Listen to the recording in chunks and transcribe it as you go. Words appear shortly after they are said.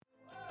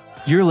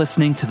You're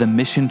listening to the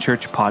Mission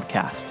Church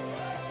podcast.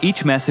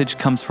 Each message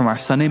comes from our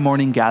Sunday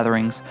morning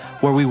gatherings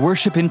where we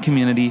worship in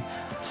community,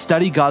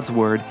 study God's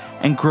Word,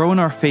 and grow in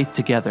our faith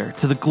together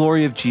to the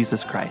glory of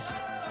Jesus Christ.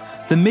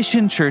 The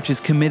Mission Church is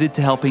committed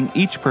to helping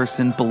each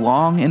person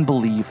belong and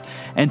believe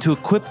and to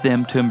equip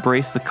them to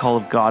embrace the call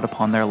of God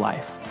upon their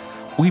life.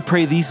 We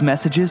pray these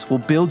messages will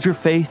build your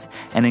faith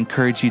and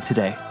encourage you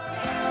today.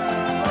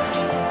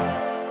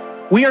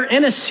 We are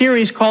in a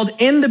series called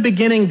In the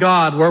Beginning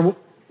God, where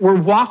we're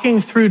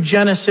walking through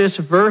Genesis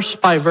verse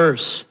by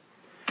verse.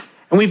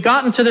 And we've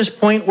gotten to this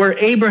point where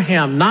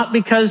Abraham, not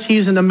because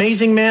he's an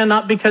amazing man,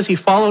 not because he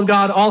followed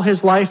God all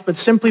his life, but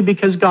simply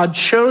because God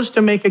chose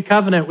to make a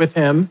covenant with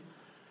him,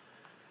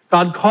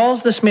 God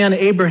calls this man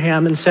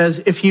Abraham and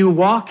says, if you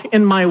walk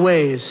in my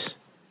ways,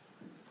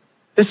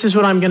 this is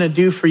what I'm going to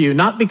do for you.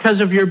 Not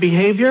because of your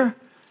behavior,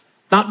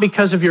 not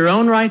because of your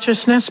own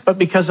righteousness, but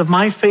because of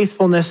my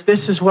faithfulness,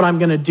 this is what I'm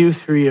going to do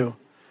through you.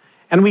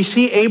 And we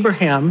see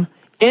Abraham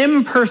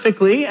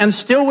imperfectly and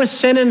still with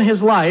sin in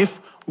his life,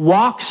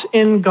 walks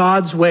in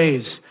God's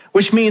ways,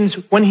 which means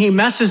when he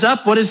messes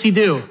up, what does he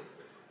do?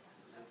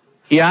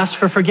 He asks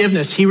for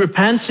forgiveness. He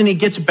repents and he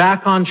gets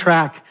back on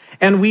track.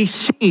 And we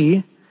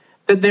see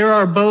that there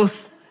are both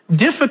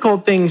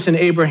difficult things in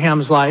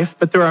Abraham's life,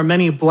 but there are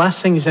many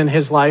blessings in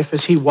his life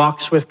as he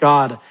walks with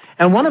God.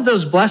 And one of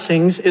those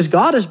blessings is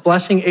God is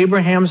blessing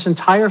Abraham's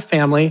entire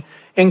family,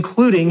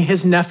 including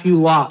his nephew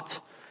Lot.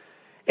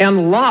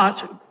 And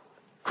Lot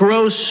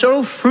grows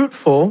so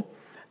fruitful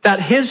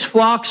that his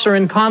flocks are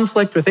in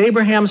conflict with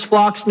Abraham's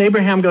flocks, and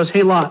Abraham goes,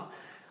 hey, Lot,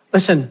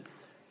 listen,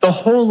 the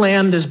whole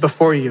land is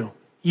before you.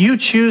 You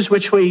choose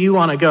which way you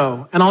want to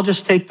go, and I'll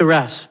just take the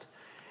rest.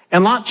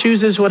 And Lot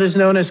chooses what is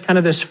known as kind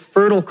of this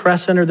fertile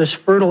crescent or this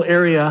fertile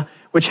area,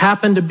 which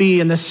happened to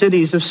be in the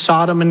cities of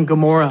Sodom and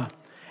Gomorrah.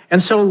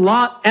 And so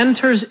Lot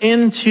enters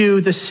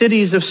into the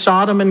cities of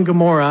Sodom and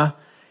Gomorrah,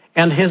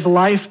 and his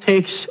life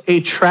takes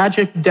a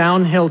tragic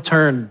downhill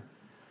turn.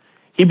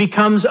 He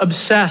becomes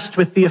obsessed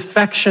with the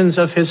affections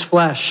of his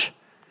flesh.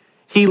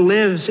 He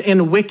lives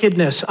in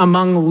wickedness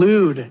among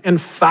lewd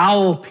and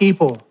foul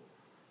people.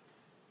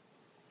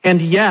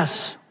 And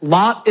yes,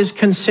 Lot is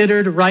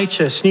considered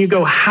righteous. And you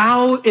go,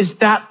 how is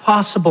that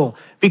possible?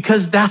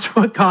 Because that's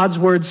what God's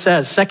word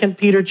says. 2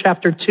 Peter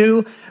chapter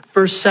 2,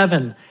 verse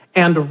 7.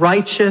 And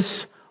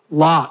righteous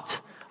Lot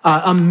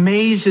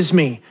amazes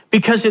me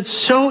because it's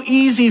so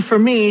easy for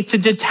me to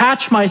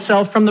detach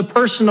myself from the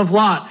person of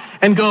Lot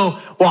and go,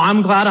 well,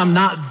 I'm glad I'm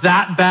not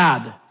that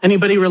bad.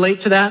 Anybody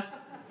relate to that?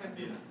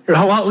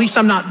 Well, at least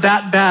I'm not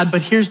that bad,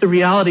 but here's the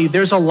reality.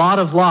 There's a lot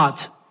of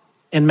Lot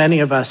in many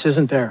of us,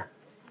 isn't there?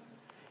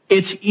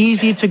 It's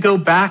easy to go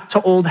back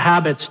to old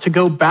habits, to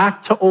go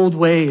back to old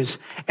ways.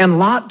 And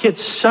Lot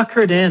gets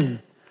suckered in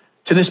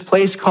to this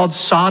place called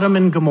Sodom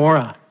and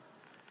Gomorrah.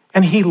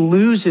 And he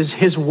loses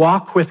his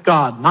walk with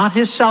God, not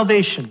his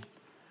salvation,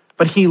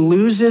 but he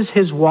loses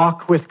his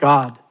walk with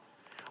God.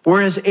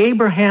 Whereas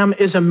Abraham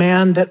is a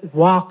man that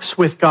walks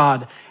with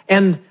God.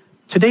 And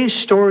today's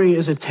story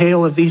is a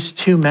tale of these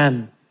two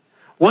men.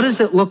 What does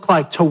it look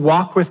like to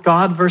walk with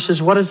God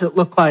versus what does it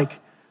look like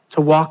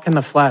to walk in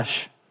the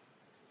flesh?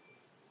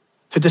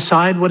 To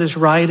decide what is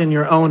right in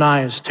your own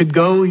eyes, to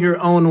go your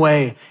own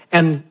way.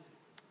 And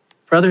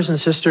brothers and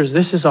sisters,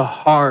 this is a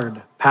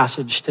hard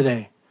passage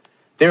today.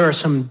 There are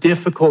some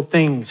difficult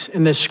things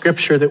in this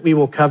scripture that we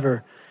will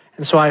cover.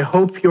 And so I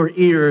hope your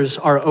ears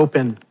are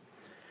open.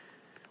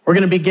 We're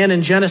going to begin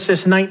in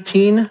Genesis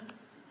 19,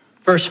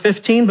 verse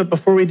 15. But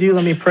before we do,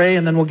 let me pray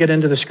and then we'll get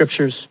into the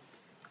scriptures.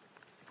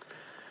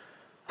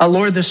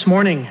 Lord, this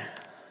morning,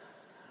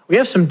 we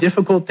have some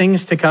difficult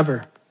things to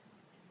cover.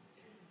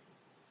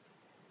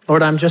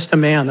 Lord, I'm just a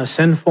man, a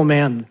sinful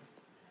man.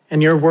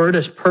 And your word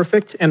is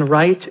perfect and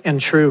right and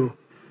true.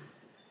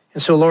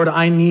 And so, Lord,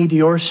 I need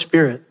your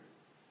spirit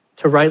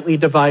to rightly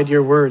divide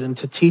your word and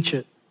to teach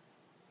it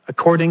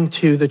according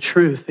to the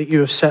truth that you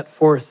have set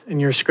forth in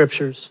your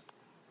scriptures.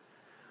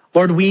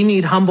 Lord, we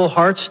need humble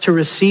hearts to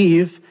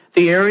receive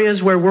the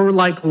areas where we're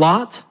like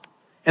Lot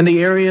and the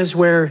areas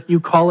where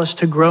you call us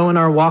to grow in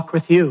our walk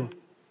with you.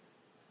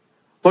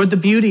 Lord, the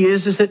beauty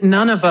is that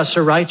none of us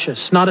are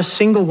righteous, not a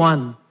single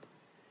one.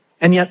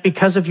 And yet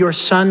because of your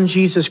Son,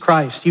 Jesus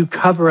Christ, you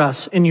cover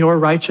us in your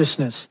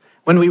righteousness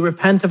when we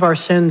repent of our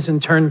sins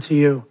and turn to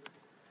you.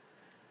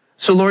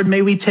 So Lord,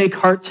 may we take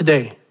heart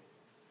today.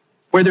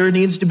 Where there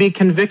needs to be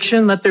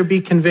conviction, let there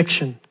be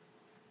conviction.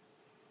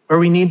 Where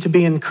we need to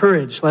be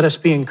encouraged, let us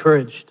be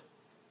encouraged.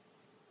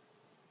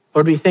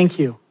 Lord, we thank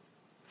you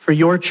for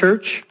your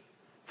church,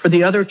 for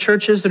the other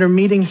churches that are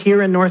meeting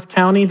here in North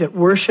County that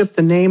worship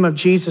the name of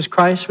Jesus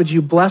Christ. Would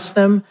you bless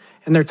them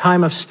in their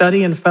time of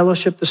study and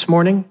fellowship this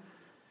morning?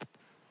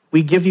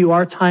 We give you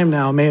our time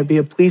now. May it be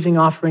a pleasing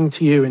offering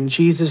to you in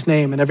Jesus'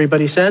 name. And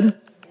everybody said,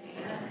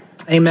 Amen.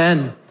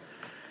 Amen.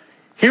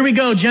 Here we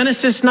go,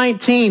 Genesis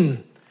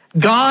 19.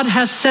 God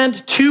has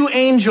sent two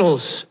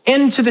angels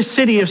into the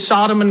city of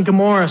Sodom and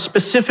Gomorrah,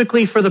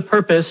 specifically for the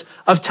purpose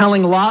of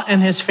telling Lot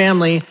and his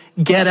family,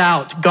 get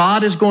out.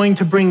 God is going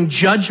to bring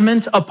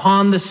judgment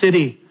upon the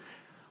city.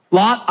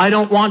 Lot, I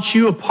don't want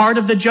you a part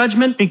of the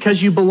judgment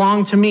because you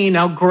belong to me.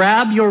 Now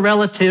grab your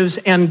relatives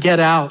and get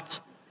out.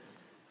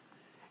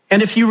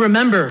 And if you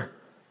remember,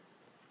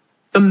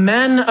 the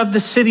men of the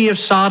city of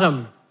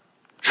Sodom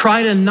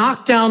try to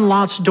knock down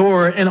Lot's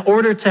door in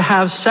order to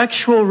have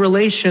sexual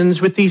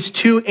relations with these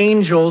two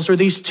angels or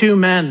these two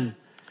men.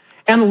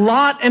 And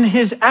Lot, in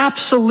his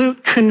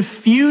absolute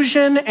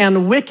confusion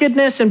and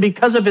wickedness, and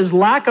because of his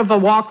lack of a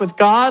walk with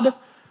God,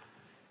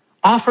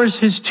 offers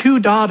his two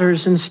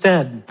daughters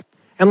instead.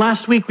 And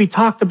last week we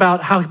talked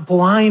about how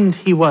blind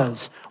he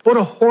was. What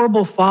a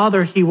horrible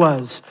father he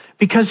was,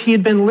 because he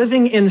had been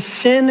living in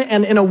sin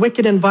and in a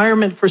wicked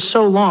environment for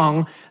so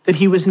long that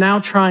he was now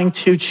trying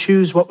to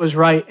choose what was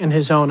right in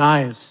his own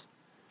eyes.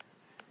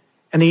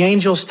 And the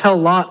angels tell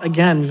Lot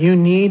again, you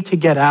need to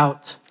get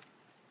out.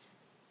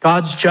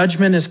 God's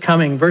judgment is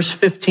coming. Verse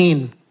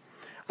 15,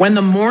 when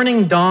the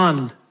morning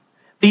dawned,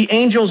 the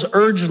angels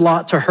urged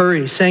Lot to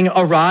hurry, saying,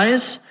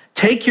 arise,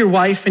 take your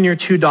wife and your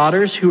two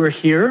daughters who are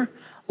here,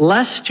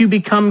 lest you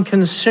become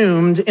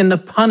consumed in the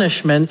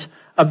punishment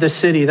of the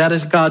city. That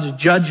is God's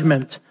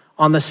judgment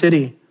on the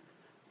city.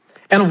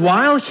 And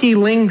while he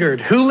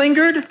lingered, who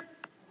lingered?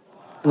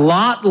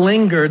 Lot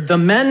lingered. The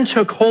men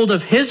took hold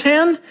of his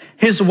hand,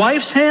 his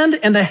wife's hand,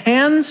 and the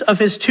hands of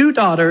his two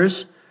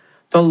daughters,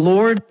 the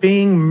Lord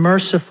being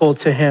merciful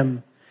to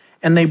him.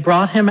 And they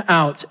brought him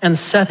out and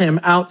set him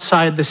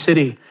outside the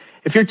city.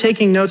 If you're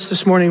taking notes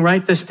this morning,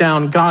 write this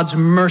down. God's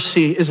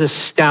mercy is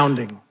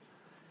astounding.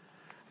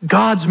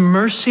 God's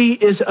mercy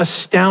is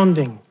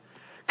astounding.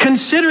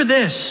 Consider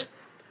this.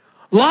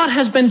 Lot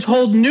has been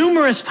told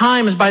numerous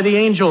times by the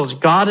angels,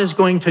 God is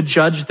going to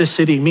judge the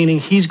city, meaning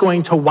he's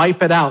going to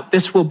wipe it out.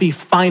 This will be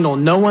final.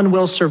 No one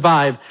will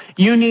survive.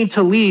 You need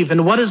to leave.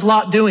 And what is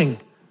Lot doing?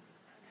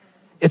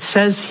 It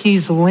says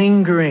he's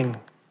lingering.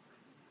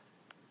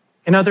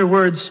 In other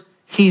words,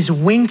 he's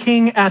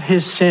winking at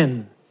his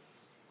sin.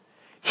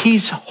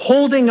 He's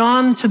holding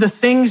on to the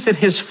things that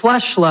his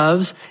flesh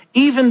loves,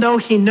 even though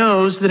he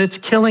knows that it's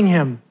killing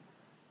him.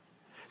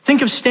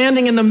 Think of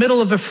standing in the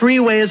middle of a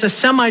freeway as a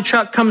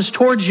semi-truck comes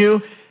towards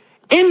you.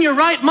 In your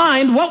right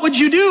mind, what would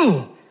you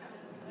do?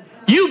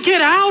 You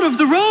get out of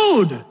the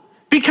road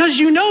because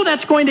you know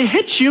that's going to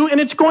hit you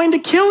and it's going to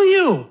kill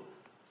you.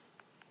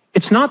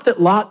 It's not that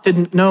Lot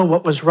didn't know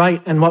what was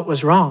right and what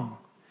was wrong.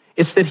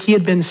 It's that he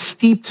had been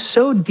steeped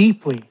so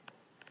deeply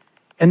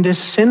in this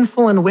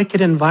sinful and wicked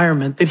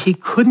environment that he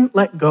couldn't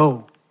let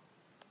go.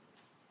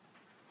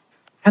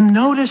 And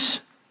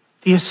notice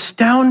the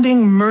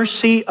astounding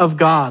mercy of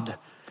God.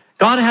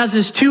 God has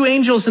his two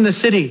angels in the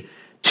city.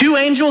 Two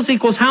angels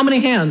equals how many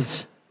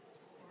hands?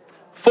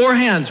 4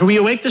 hands. Are we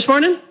awake this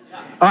morning?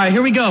 All right,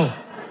 here we go.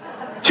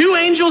 2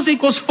 angels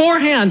equals 4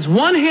 hands.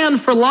 1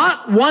 hand for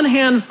Lot, 1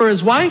 hand for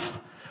his wife,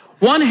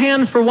 1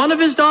 hand for one of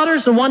his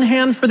daughters, and 1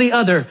 hand for the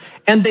other.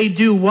 And they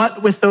do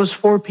what with those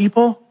 4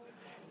 people?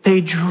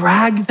 They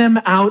drag them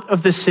out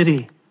of the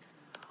city.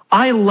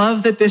 I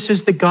love that this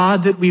is the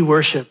God that we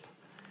worship.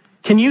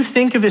 Can you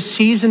think of a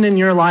season in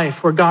your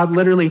life where God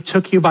literally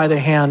took you by the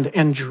hand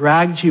and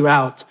dragged you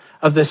out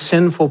of the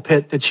sinful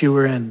pit that you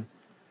were in?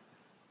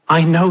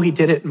 I know he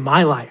did it in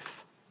my life.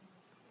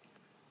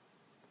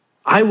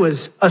 I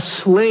was a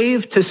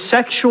slave to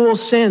sexual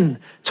sin,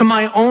 to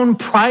my own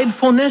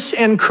pridefulness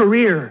and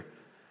career.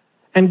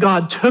 And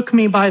God took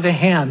me by the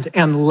hand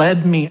and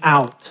led me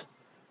out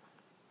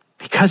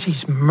because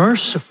he's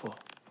merciful.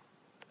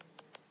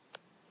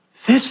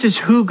 This is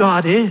who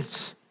God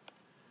is.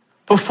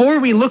 Before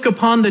we look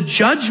upon the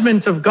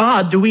judgment of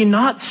God, do we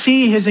not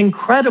see his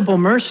incredible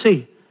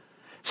mercy?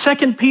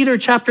 2 Peter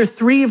chapter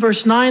 3,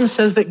 verse 9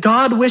 says that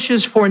God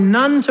wishes for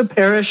none to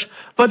perish,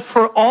 but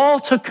for all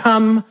to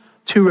come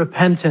to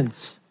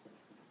repentance.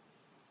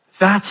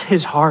 That's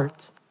his heart.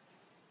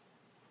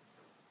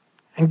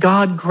 And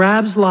God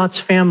grabs Lot's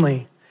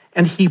family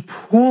and he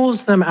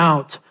pulls them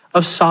out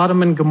of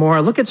Sodom and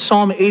Gomorrah. Look at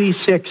Psalm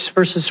 86,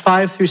 verses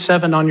 5 through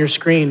 7 on your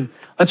screen.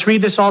 Let's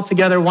read this all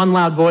together, one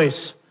loud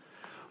voice.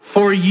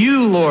 For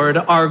you, Lord,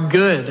 are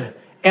good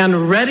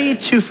and ready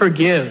to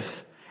forgive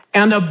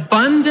and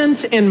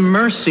abundant in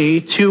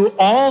mercy to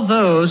all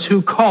those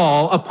who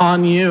call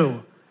upon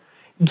you.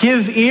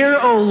 Give ear,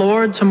 O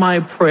Lord, to my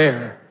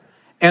prayer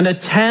and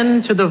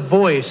attend to the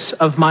voice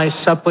of my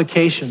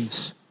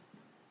supplications.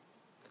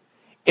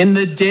 In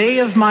the day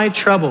of my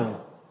trouble,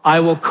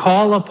 I will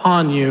call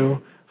upon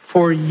you,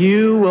 for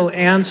you will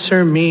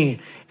answer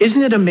me.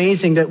 Isn't it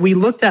amazing that we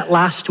looked at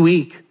last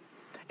week?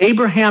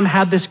 Abraham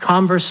had this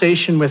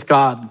conversation with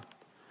God.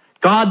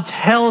 God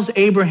tells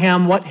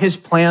Abraham what his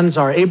plans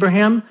are.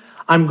 Abraham,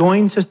 I'm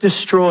going to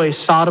destroy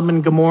Sodom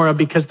and Gomorrah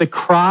because the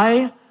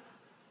cry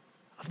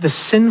of the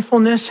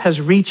sinfulness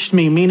has reached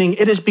me, meaning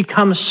it has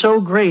become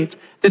so great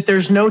that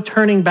there's no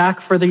turning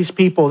back for these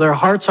people. Their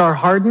hearts are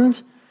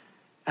hardened,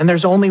 and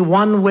there's only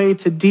one way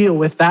to deal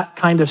with that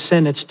kind of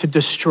sin. It's to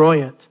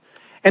destroy it.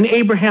 And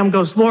Abraham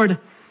goes, Lord,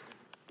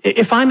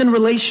 if I'm in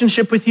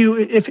relationship with you,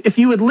 if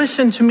you would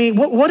listen to me,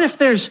 what if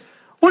there's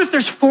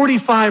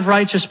 45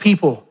 righteous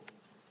people?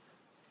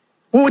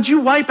 Well, would you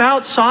wipe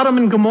out Sodom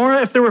and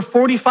Gomorrah if there were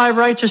 45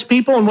 righteous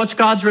people? And what's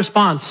God's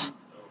response?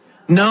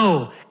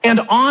 No. And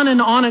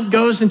on it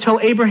goes until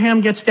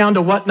Abraham gets down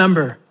to what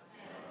number?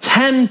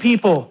 10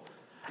 people.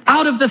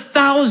 Out of the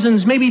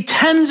thousands, maybe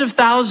tens of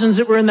thousands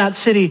that were in that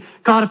city,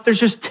 God, if there's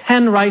just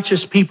 10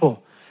 righteous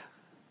people,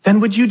 then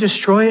would you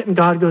destroy it? And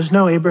God goes,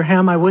 no,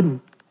 Abraham, I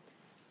wouldn't.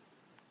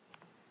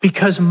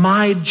 Because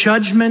my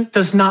judgment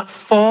does not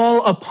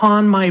fall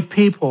upon my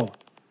people.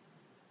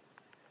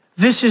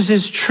 This is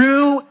as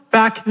true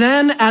back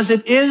then as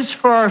it is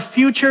for our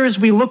future as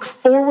we look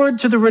forward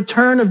to the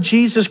return of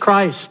Jesus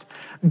Christ.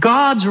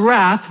 God's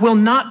wrath will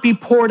not be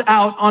poured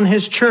out on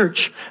his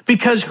church,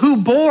 because who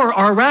bore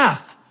our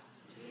wrath?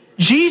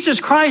 Jesus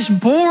Christ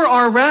bore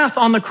our wrath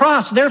on the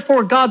cross.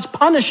 Therefore, God's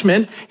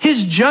punishment,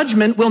 his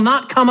judgment, will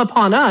not come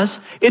upon us.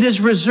 It is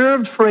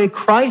reserved for a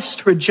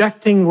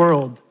Christ-rejecting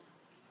world.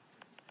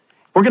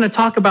 We're going to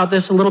talk about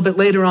this a little bit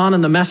later on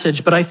in the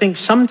message, but I think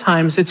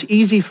sometimes it's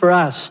easy for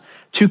us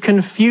to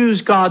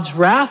confuse God's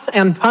wrath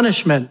and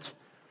punishment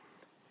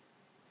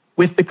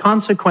with the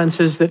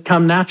consequences that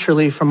come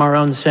naturally from our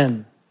own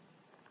sin.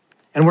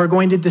 And we're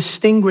going to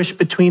distinguish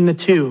between the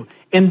two.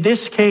 In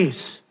this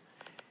case,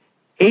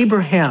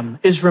 Abraham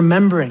is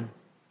remembering,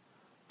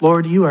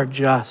 Lord, you are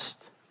just.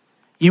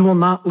 You will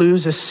not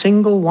lose a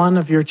single one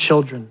of your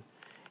children,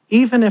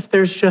 even if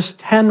there's just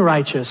 10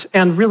 righteous.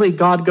 And really,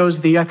 God goes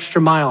the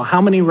extra mile.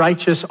 How many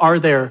righteous are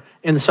there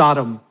in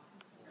Sodom?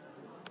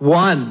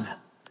 1.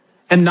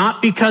 And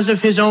not because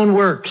of his own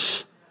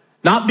works,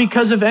 not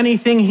because of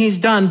anything he's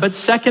done, but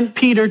 2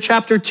 Peter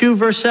chapter 2,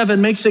 verse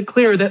 7 makes it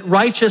clear that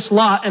righteous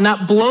Lot, and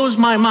that blows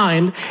my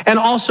mind, and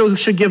also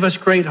should give us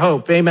great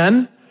hope.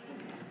 Amen?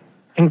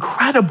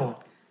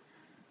 Incredible.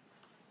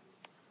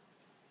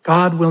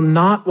 God will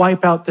not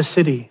wipe out the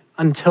city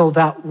until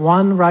that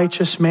one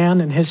righteous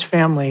man and his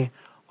family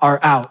are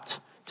out.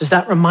 Does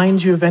that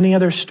remind you of any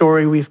other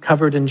story we've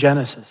covered in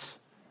Genesis?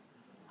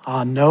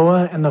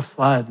 Noah and the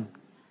flood.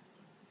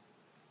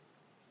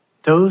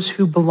 Those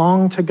who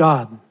belong to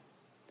God,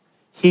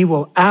 he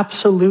will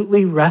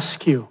absolutely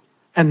rescue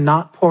and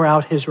not pour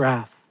out his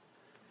wrath.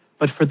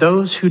 But for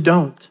those who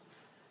don't,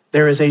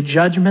 there is a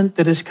judgment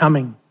that is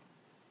coming.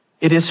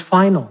 It is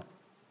final,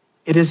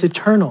 it is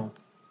eternal,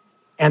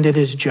 and it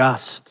is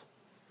just.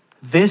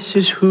 This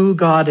is who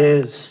God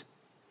is.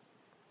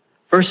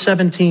 Verse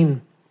 17,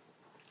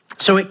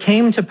 so it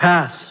came to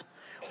pass,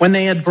 when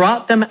they had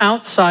brought them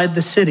outside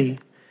the city,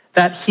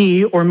 that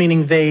he, or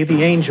meaning they,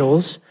 the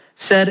angels,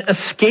 said,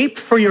 escape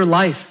for your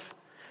life.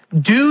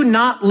 Do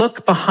not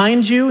look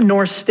behind you,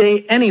 nor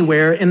stay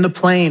anywhere in the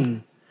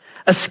plain.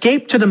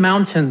 Escape to the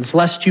mountains,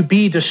 lest you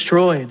be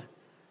destroyed.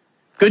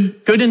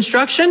 Good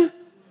instruction?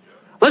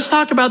 Let's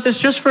talk about this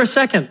just for a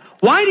second.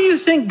 Why do you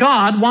think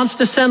God wants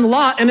to send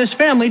Lot and his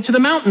family to the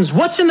mountains?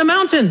 What's in the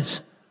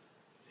mountains?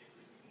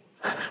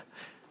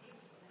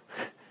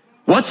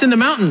 What's in the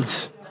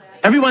mountains?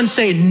 Everyone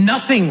say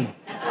nothing.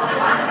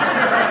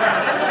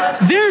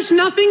 There's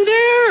nothing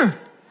there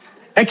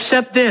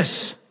except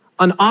this,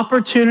 an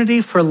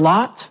opportunity for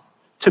Lot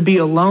to be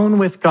alone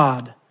with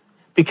God,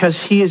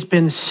 because he has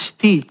been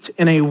steeped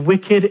in a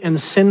wicked and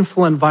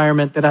sinful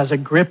environment that has a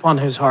grip on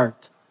his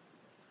heart.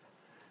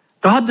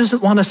 God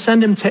doesn't want to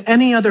send him to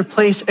any other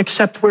place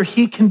except where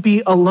he can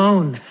be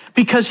alone,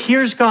 because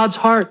here's God's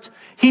heart.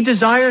 He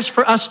desires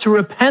for us to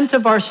repent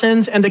of our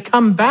sins and to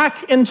come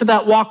back into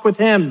that walk with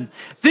him.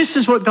 This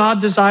is what God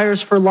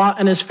desires for Lot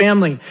and his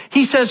family.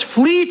 He says,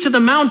 flee to the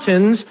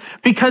mountains,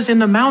 because in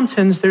the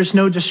mountains there's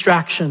no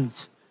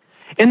distractions.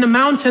 In the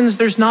mountains,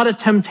 there's not a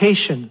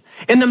temptation.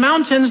 In the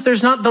mountains,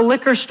 there's not the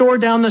liquor store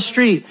down the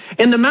street.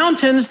 In the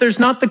mountains, there's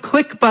not the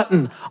click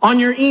button on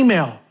your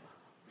email.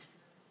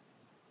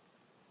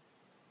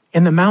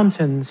 In the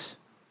mountains,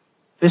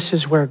 this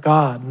is where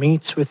God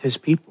meets with his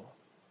people.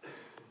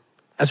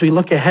 As we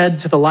look ahead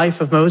to the life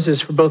of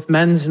Moses for both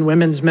men's and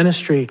women's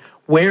ministry,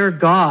 where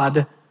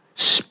God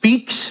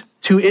speaks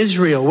to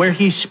Israel, where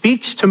he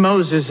speaks to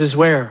Moses is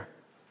where?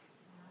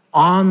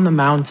 On the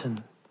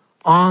mountain,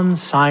 on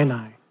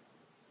Sinai.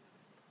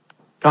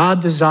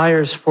 God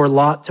desires for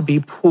Lot to be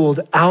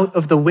pulled out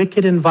of the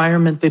wicked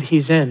environment that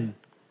he's in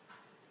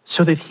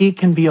so that he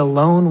can be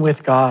alone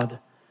with God.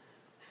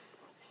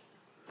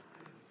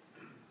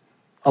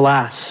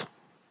 Alas,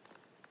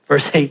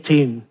 verse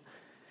 18,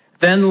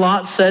 then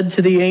Lot said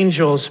to the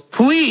angels,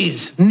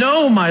 please,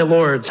 no, my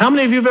lords. How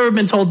many of you have ever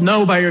been told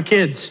no by your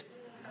kids?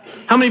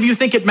 How many of you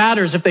think it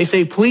matters if they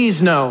say,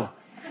 please, no?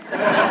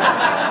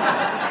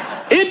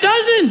 It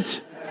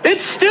doesn't.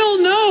 It's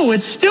still no.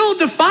 It's still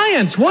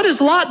defiance. What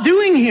is Lot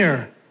doing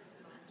here?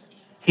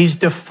 He's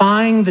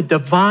defying the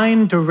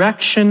divine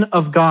direction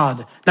of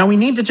God. Now we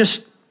need to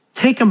just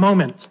take a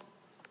moment.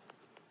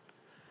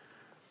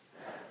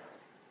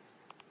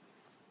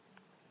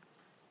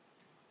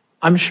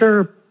 I'm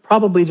sure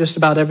probably just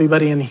about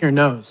everybody in here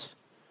knows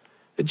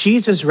that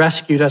Jesus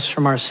rescued us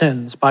from our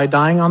sins by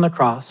dying on the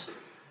cross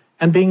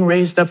and being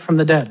raised up from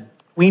the dead.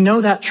 We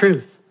know that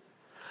truth.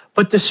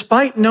 But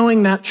despite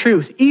knowing that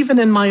truth, even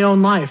in my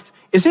own life,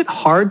 is it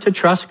hard to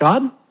trust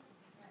God?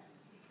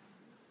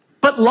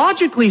 But But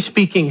logically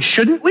speaking,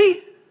 shouldn't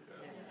we?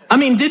 I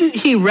mean, didn't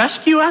he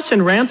rescue us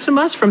and ransom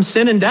us from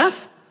sin and death?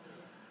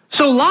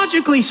 So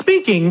logically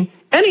speaking,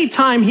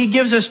 anytime he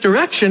gives us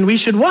direction, we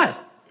should what?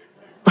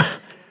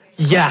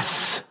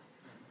 Yes.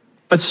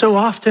 But so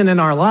often in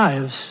our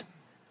lives,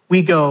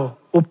 we go,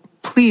 well,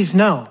 please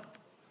no.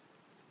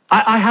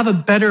 I have a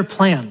better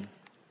plan.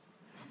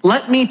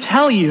 Let me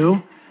tell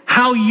you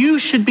how you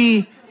should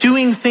be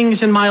doing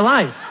things in my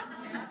life.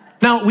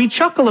 Now, we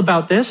chuckle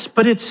about this,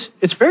 but it's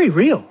very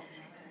real.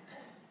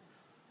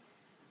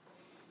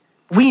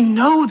 We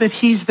know that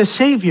he's the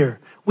Savior.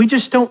 We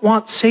just don't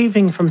want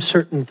saving from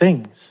certain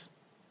things.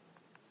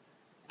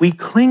 We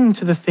cling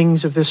to the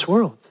things of this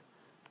world.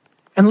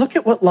 And look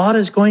at what Lot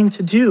is going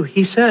to do.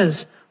 He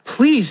says,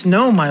 please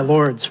no, my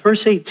lords.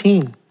 Verse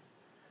 18.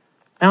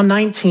 Now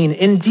 19.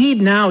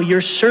 Indeed, now your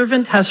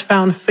servant has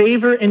found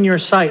favor in your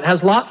sight.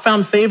 Has Lot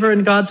found favor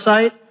in God's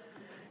sight?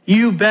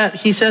 You bet.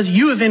 He says,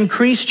 you have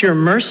increased your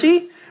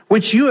mercy,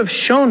 which you have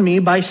shown me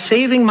by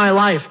saving my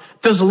life.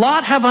 Does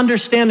Lot have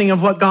understanding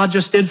of what God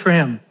just did for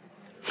him?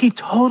 He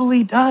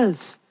totally does.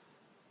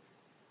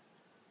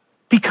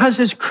 Because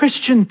as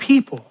Christian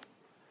people,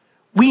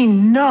 we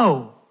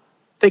know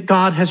that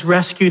God has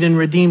rescued and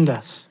redeemed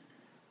us.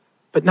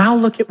 But now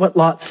look at what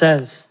Lot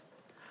says.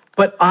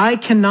 But I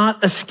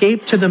cannot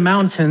escape to the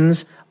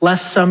mountains,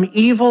 lest some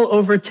evil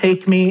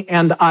overtake me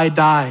and I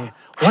die.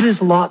 What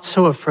is Lot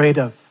so afraid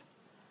of?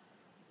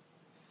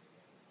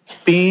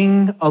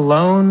 Being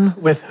alone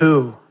with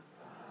who?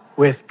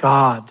 With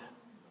God.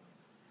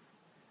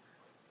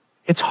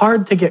 It's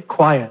hard to get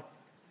quiet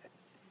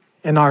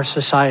in our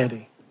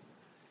society.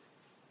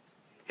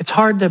 It's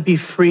hard to be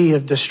free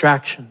of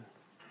distraction.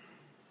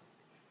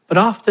 But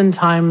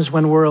oftentimes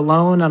when we're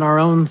alone in our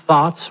own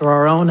thoughts or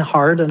our own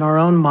heart and our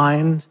own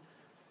mind,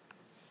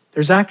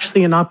 there's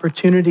actually an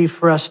opportunity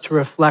for us to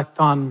reflect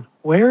on,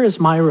 where is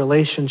my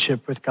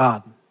relationship with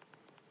God?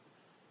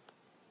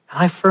 And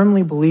I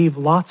firmly believe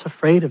Lot's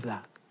afraid of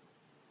that.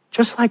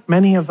 Just like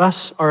many of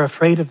us are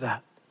afraid of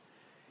that.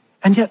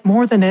 And yet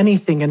more than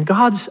anything, in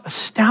God's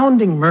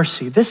astounding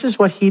mercy, this is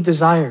what he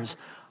desires.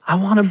 I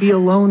want to be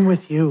alone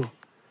with you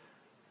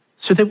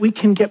so that we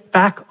can get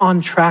back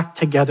on track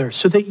together,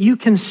 so that you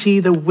can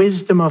see the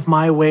wisdom of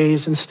my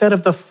ways instead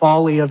of the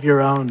folly of your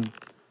own.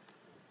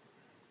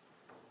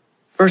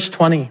 Verse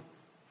 20,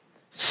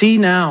 see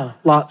now,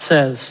 Lot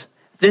says,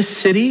 this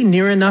city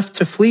near enough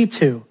to flee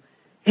to.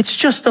 It's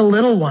just a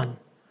little one.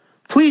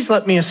 Please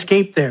let me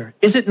escape there.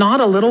 Is it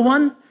not a little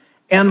one?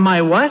 And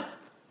my what?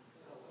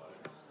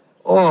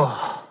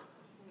 Oh,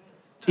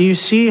 do you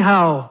see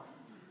how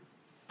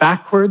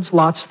backwards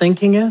Lot's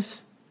thinking is?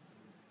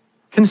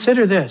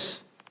 Consider this.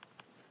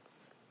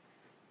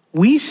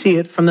 We see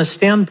it from the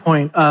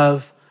standpoint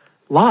of,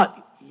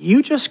 Lot,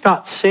 you just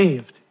got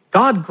saved.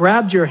 God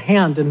grabbed your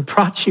hand and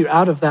brought you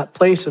out of that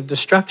place of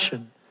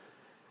destruction.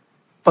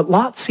 But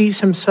Lot sees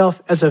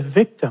himself as a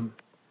victim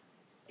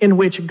in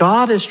which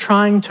God is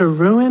trying to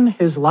ruin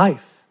his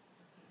life.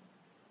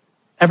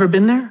 Ever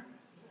been there?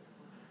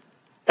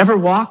 Ever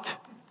walked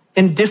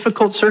in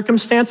difficult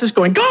circumstances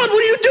going, God,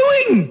 what are you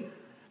doing?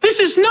 This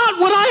is not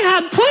what I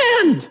had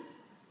planned.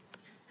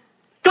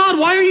 God,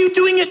 why are you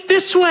doing it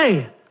this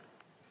way?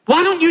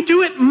 Why don't you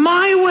do it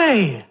my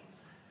way?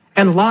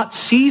 And Lot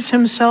sees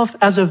himself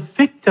as a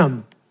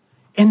victim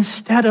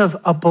instead of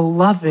a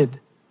beloved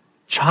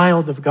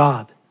child of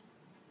God.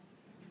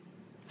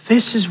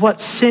 This is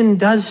what sin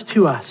does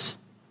to us.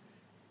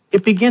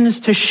 It begins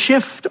to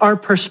shift our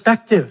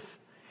perspective.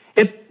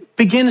 It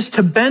begins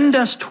to bend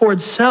us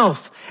towards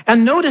self.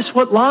 And notice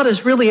what Lot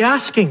is really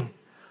asking.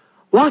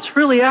 Lot's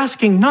really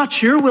asking,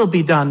 not your will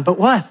be done, but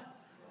what?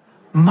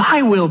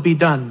 My will be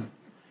done.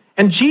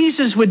 And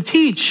Jesus would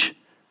teach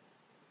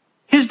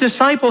his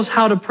disciples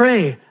how to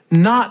pray,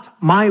 not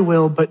my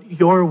will, but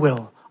your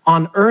will,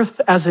 on earth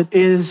as it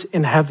is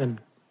in heaven.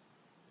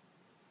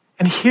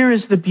 And here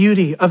is the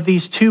beauty of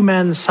these two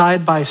men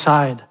side by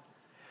side.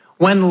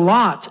 When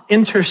Lot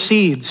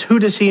intercedes, who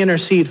does he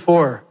intercede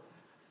for?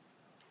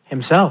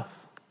 Himself,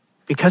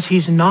 because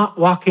he's not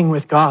walking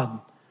with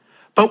God.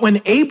 But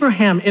when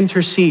Abraham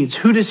intercedes,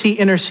 who does he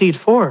intercede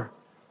for?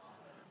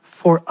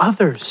 For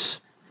others,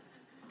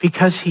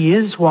 because he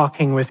is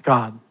walking with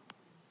God.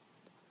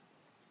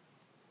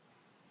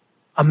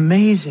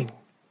 Amazing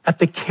at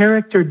the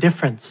character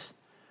difference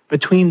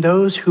between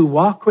those who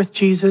walk with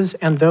Jesus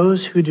and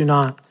those who do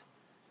not.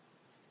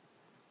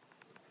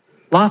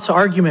 Lot's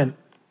argument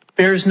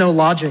bears no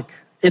logic.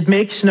 It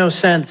makes no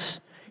sense.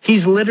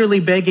 He's literally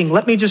begging,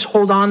 let me just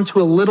hold on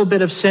to a little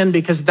bit of sin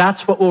because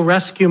that's what will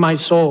rescue my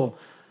soul.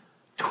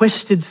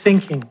 Twisted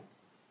thinking.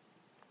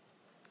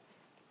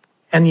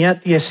 And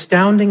yet the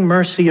astounding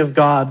mercy of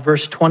God,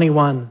 verse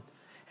 21,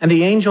 and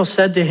the angel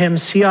said to him,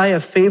 see, I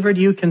have favored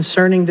you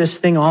concerning this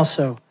thing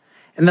also,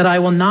 and that I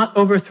will not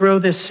overthrow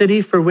this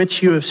city for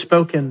which you have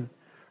spoken.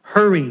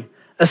 Hurry,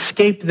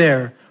 escape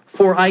there,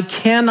 for I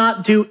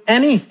cannot do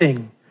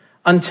anything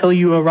until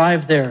you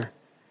arrive there.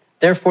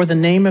 Therefore, the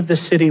name of the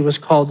city was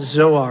called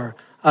Zoar.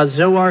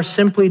 Zoar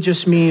simply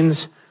just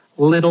means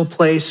little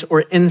place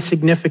or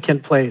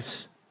insignificant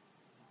place.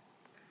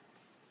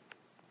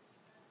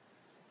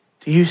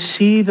 Do you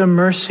see the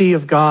mercy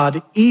of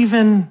God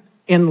even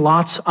in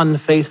Lot's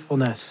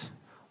unfaithfulness?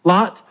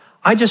 Lot,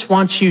 I just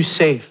want you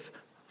safe.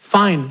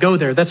 Fine, go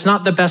there. That's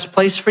not the best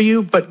place for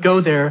you, but go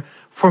there.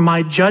 For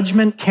my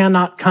judgment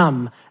cannot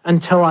come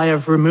until I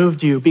have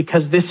removed you,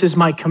 because this is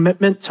my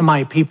commitment to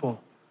my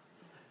people.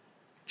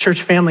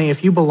 Church family,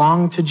 if you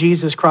belong to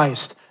Jesus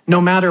Christ, no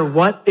matter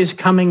what is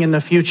coming in the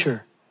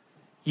future,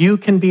 you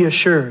can be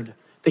assured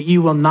that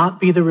you will not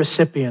be the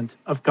recipient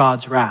of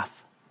God's wrath.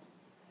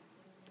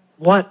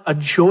 What a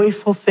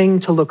joyful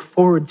thing to look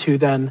forward to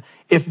then,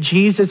 if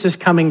Jesus is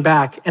coming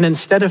back, and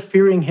instead of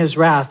fearing his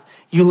wrath,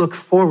 you look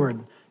forward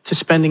to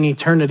spending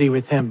eternity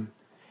with him.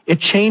 It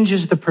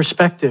changes the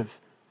perspective.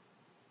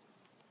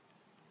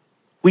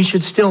 We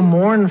should still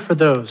mourn for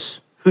those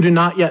who do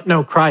not yet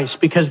know Christ,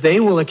 because they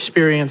will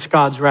experience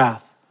God's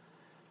wrath.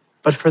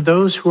 But for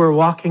those who are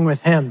walking with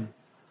him,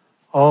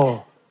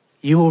 oh,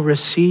 you will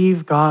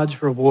receive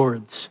God's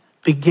rewards,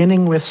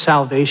 beginning with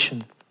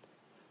salvation.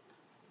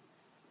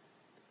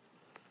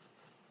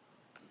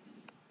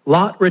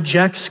 Lot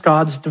rejects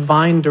God's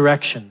divine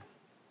direction.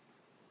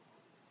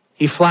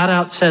 He flat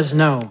out says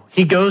no.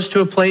 He goes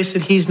to a place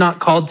that he's not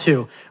called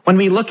to. When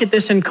we look at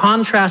this in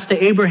contrast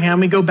to Abraham,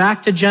 we go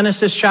back to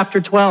Genesis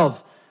chapter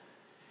 12.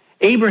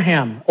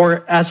 Abraham,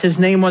 or as his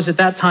name was at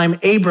that time,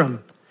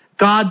 Abram,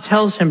 God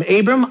tells him,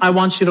 Abram, I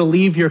want you to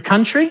leave your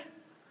country.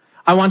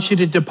 I want you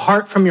to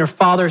depart from your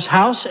father's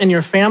house and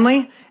your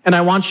family, and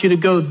I want you to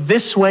go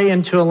this way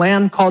into a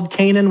land called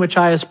Canaan, which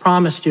I has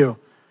promised you.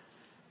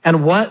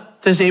 And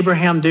what does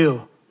Abraham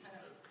do?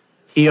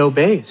 He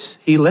obeys.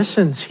 He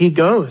listens. He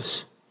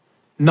goes.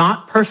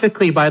 Not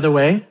perfectly, by the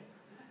way,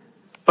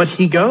 but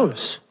he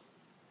goes.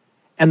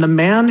 And the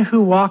man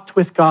who walked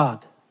with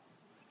God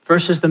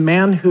versus the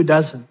man who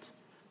doesn't,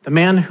 the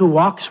man who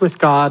walks with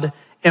God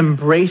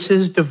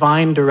embraces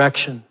divine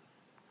direction.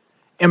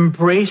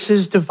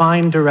 Embraces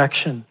divine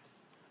direction.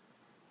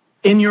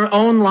 In your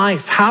own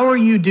life, how are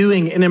you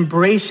doing in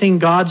embracing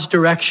God's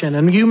direction?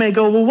 And you may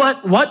go,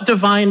 well, what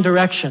divine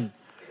direction?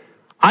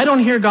 I don't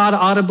hear God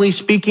audibly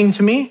speaking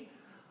to me.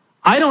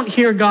 I don't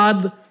hear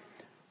God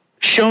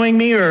showing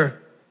me or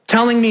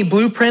telling me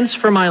blueprints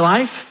for my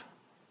life.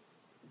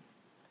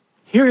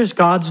 Here is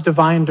God's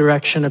divine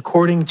direction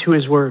according to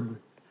his word.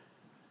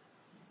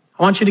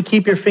 I want you to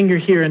keep your finger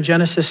here in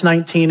Genesis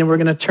 19, and we're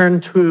going to turn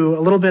to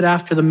a little bit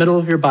after the middle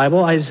of your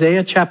Bible,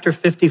 Isaiah chapter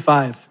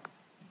 55.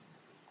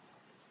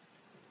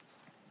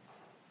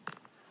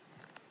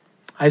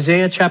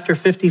 Isaiah chapter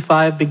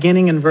 55,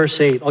 beginning in verse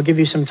 8. I'll give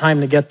you some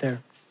time to get there.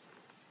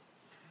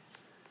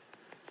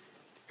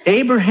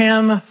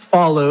 Abraham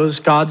follows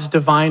God's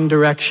divine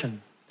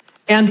direction.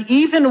 And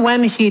even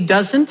when he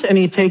doesn't, and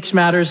he takes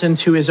matters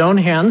into his own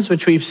hands,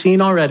 which we've seen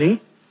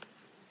already,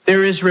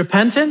 there is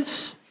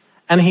repentance,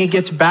 and he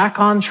gets back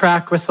on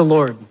track with the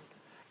Lord.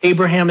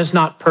 Abraham is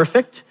not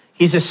perfect.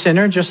 He's a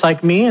sinner just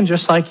like me and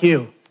just like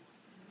you.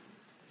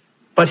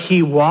 But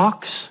he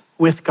walks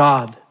with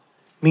God,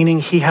 meaning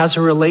he has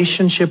a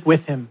relationship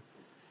with him.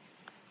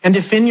 And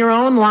if in your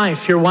own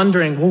life you're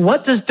wondering, well,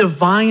 what does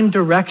divine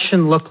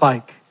direction look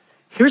like?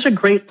 Here's a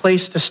great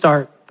place to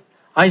start.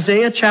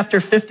 Isaiah chapter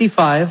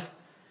 55,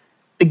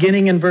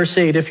 beginning in verse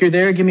 8. If you're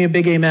there, give me a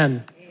big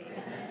amen.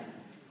 Amen.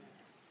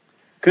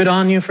 Good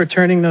on you for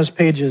turning those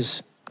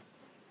pages.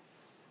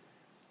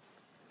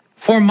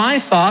 For my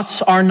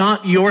thoughts are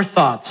not your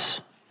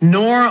thoughts,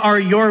 nor are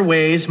your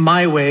ways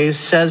my ways,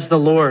 says the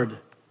Lord.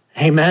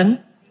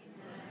 Amen?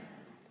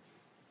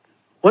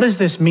 What does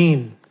this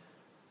mean?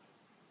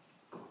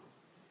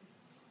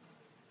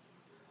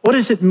 What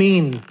does it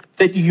mean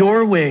that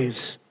your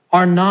ways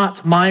are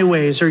not my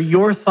ways, or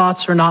your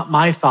thoughts are not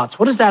my thoughts?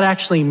 What does that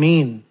actually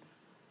mean?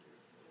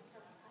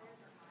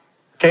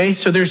 Okay,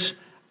 so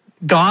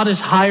God is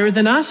higher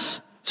than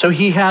us, so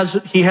he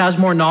has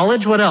more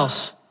knowledge. What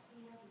else?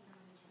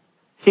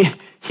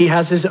 He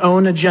has his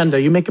own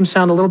agenda. You make him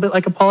sound a little bit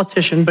like a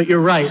politician, but you're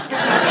right.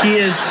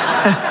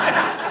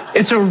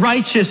 It's a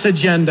righteous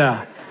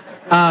agenda.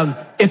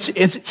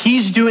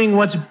 He's doing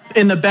what's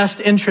in the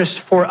best interest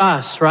for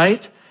us,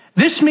 right?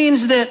 This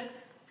means that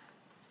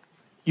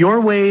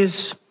your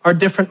ways are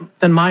different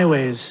than my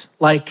ways.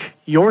 Like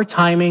your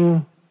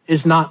timing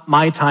is not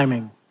my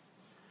timing.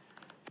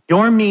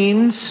 Your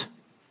means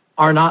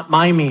are not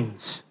my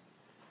means.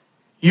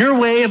 Your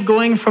way of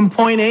going from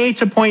point A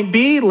to point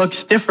B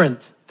looks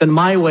different than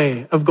my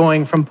way of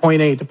going from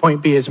point A to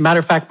point B. As a matter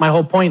of fact, my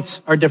whole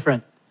points are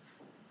different.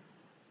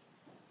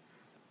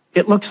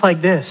 It looks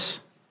like this.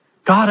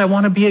 God, I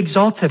want to be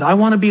exalted. I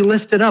want to be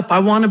lifted up. I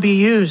want to be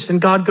used.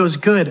 And God goes,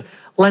 good.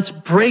 Let's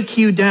break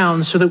you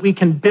down so that we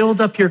can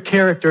build up your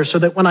character, so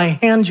that when I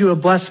hand you a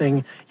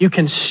blessing, you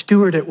can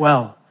steward it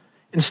well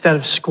instead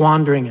of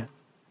squandering it.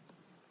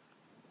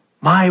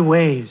 My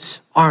ways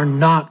are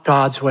not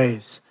God's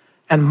ways,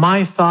 and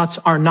my thoughts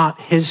are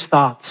not his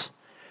thoughts.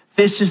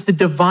 This is the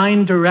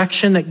divine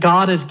direction that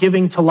God is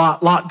giving to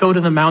Lot. Lot, go to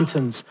the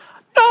mountains.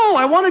 No,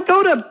 I want to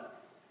go to...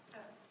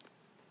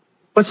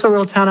 What's the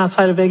little town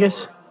outside of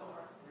Vegas?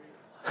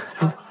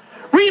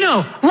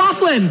 Reno,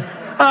 Laughlin.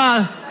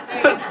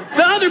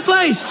 The other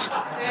place.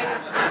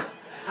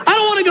 I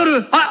don't want to go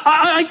to,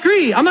 I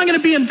agree, I'm not going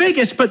to be in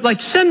Vegas, but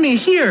like send me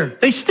here.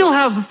 They still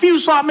have a few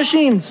slot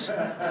machines.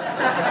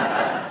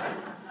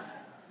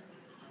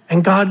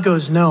 And God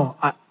goes, no,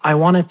 I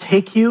want to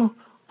take you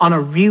on a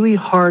really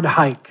hard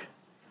hike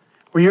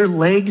where your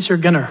legs are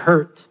going to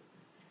hurt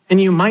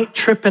and you might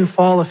trip and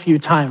fall a few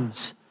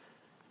times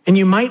and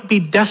you might be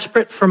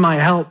desperate for my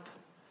help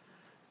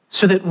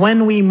so that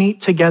when we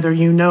meet together,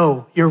 you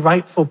know your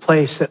rightful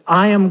place, that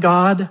I am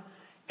God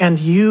and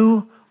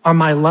you are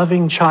my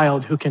loving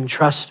child who can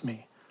trust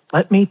me.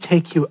 Let me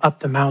take you up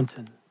the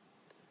mountain.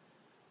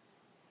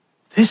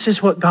 This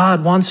is what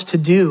God wants to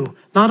do,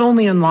 not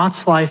only in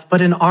Lot's life,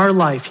 but in our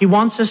life. He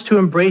wants us to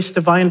embrace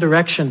divine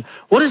direction.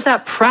 What does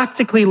that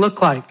practically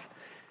look like?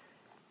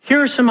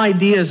 Here are some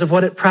ideas of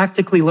what it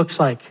practically looks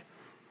like.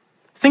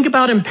 Think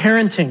about in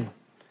parenting.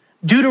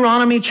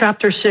 Deuteronomy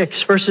chapter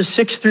 6, verses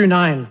 6 through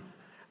 9.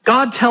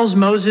 God tells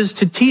Moses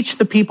to teach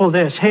the people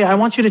this. Hey, I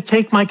want you to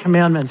take my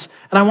commandments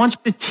and I want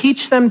you to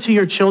teach them to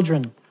your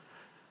children.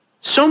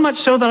 So much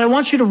so that I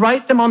want you to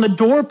write them on the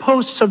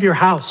doorposts of your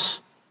house.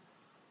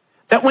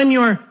 That when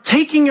you're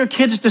taking your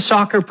kids to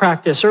soccer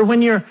practice or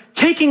when you're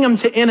taking them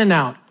to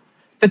In-N-Out,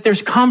 that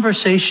there's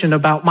conversation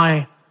about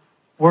my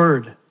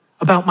word,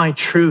 about my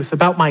truth,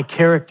 about my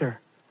character.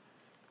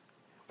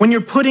 When you're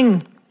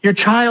putting your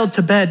child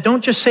to bed,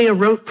 don't just say a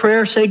rote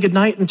prayer, say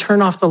goodnight and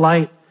turn off the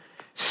light.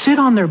 Sit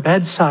on their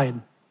bedside.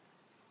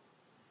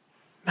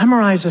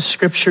 Memorize a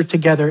scripture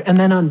together and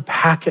then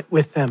unpack it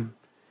with them.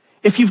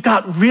 If you've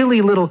got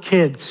really little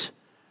kids,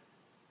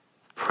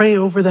 pray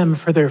over them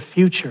for their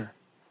future.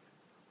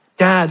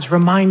 Dads,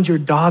 remind your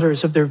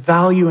daughters of their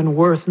value and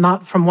worth,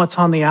 not from what's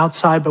on the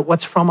outside, but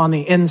what's from on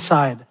the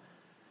inside.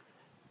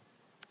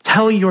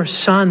 Tell your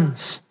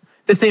sons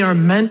that they are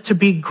meant to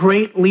be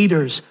great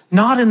leaders,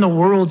 not in the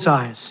world's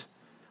eyes,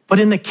 but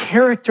in the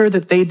character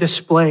that they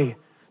display,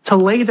 to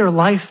lay their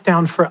life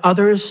down for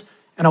others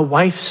and a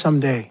wife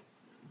someday.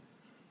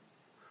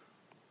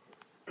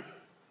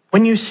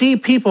 When you see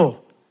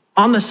people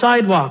on the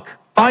sidewalk,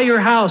 by your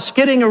house,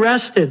 getting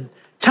arrested,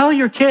 tell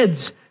your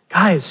kids,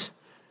 guys,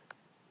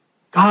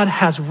 God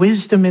has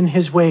wisdom in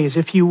his ways.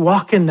 If you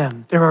walk in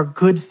them, there are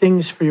good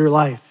things for your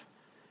life.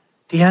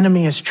 The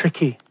enemy is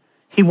tricky.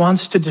 He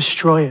wants to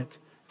destroy it.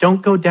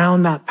 Don't go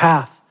down that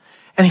path.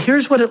 And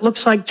here's what it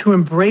looks like to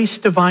embrace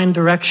divine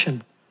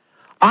direction.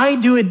 I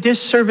do a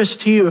disservice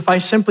to you if I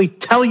simply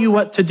tell you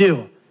what to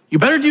do. You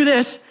better do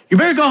this. You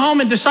better go home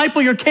and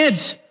disciple your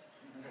kids.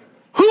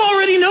 Who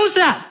already knows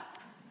that?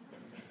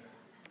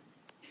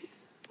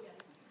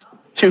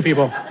 2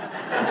 people.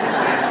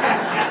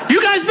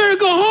 You guys better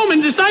go home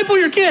and disciple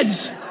your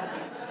kids.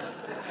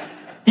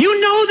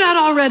 You know that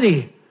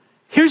already.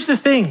 Here's the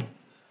thing.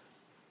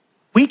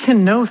 We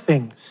can know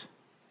things,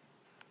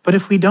 but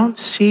if we don't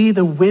see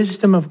the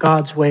wisdom of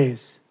God's ways,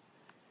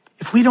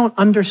 if we don't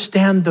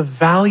understand the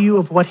value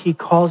of what he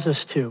calls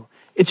us to,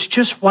 it's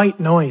just white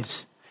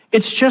noise.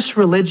 It's just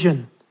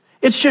religion.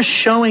 It's just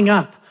showing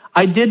up.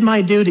 I did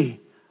my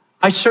duty.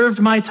 I served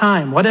my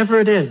time,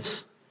 whatever it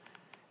is.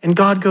 And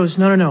God goes,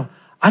 no.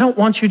 I don't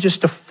want you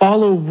just to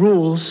follow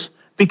rules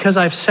because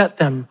I've set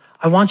them.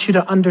 I want you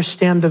to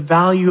understand the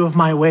value of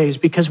my ways,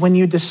 because when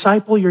you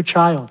disciple your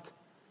child,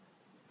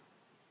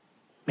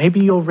 maybe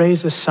you'll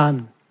raise a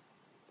son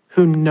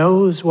who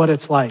knows what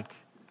it's like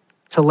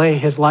to lay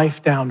his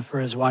life down for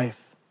his wife,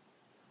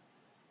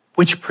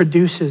 which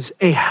produces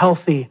a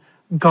healthy,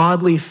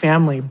 godly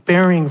family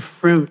bearing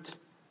fruit.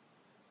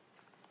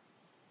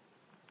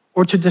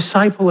 Or to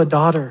disciple a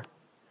daughter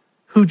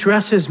who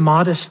dresses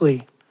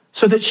modestly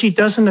so that she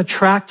doesn't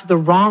attract the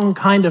wrong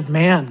kind of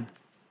man.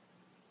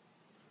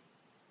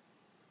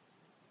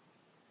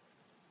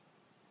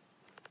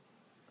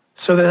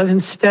 So that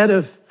instead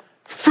of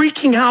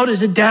freaking out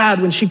as a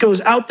dad when she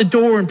goes out the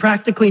door and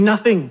practically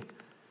nothing,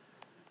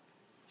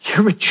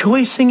 you're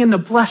rejoicing in the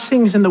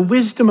blessings and the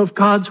wisdom of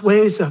God's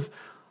ways of,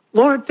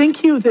 Lord,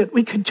 thank you that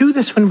we could do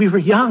this when we were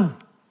young.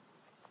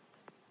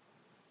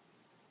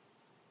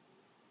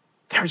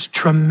 There's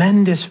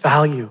tremendous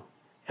value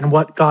in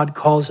what God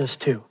calls us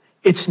to.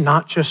 It's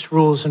not just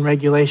rules and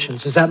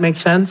regulations. Does that make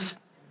sense?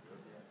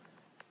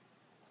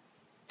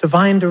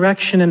 Divine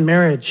direction in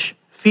marriage.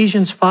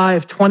 Ephesians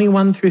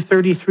 5:21 through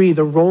 33,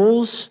 the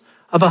roles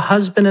of a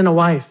husband and a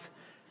wife.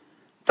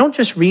 Don't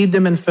just read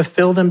them and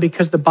fulfill them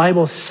because the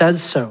Bible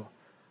says so.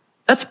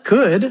 That's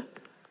good,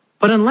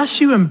 but unless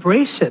you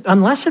embrace it,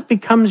 unless it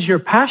becomes your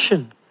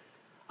passion,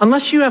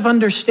 unless you have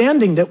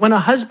understanding that when a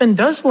husband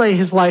does lay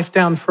his life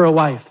down for a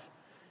wife,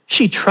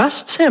 she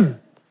trusts him.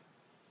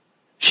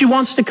 She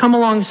wants to come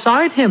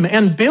alongside him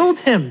and build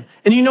him.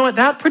 And you know what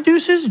that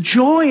produces?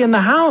 Joy in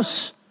the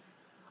house.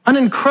 An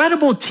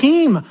incredible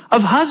team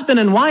of husband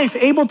and wife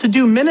able to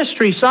do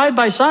ministry side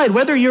by side.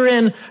 Whether you're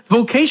in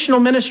vocational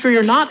ministry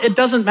or not, it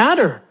doesn't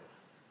matter.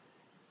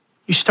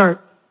 You start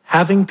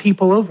having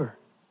people over,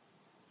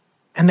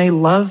 and they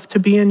love to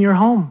be in your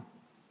home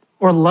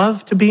or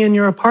love to be in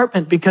your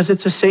apartment because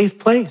it's a safe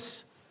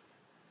place.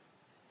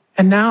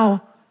 And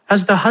now,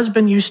 As the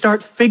husband, you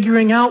start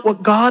figuring out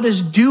what God is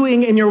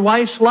doing in your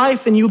wife's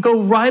life, and you go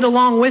right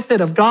along with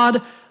it of,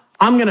 God,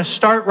 I'm going to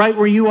start right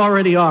where you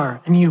already are.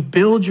 And you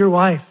build your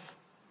wife.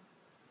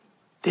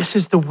 This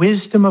is the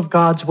wisdom of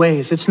God's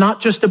ways. It's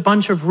not just a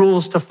bunch of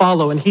rules to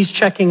follow and he's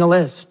checking a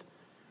list.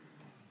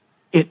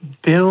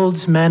 It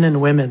builds men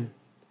and women.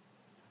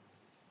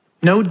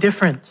 No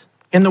different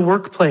in the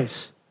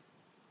workplace.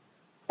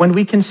 When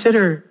we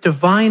consider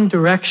divine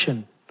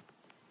direction,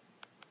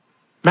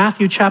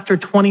 Matthew chapter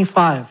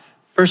 25,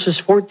 verses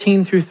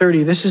 14 through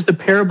 30, this is the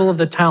parable of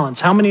the talents.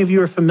 How many of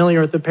you are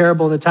familiar with the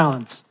parable of the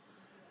talents?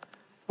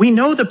 We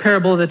know the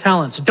parable of the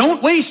talents.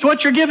 Don't waste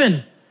what you're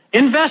given.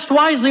 Invest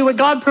wisely what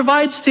God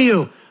provides to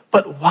you.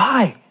 But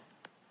why?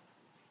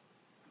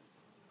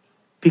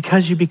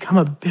 Because you become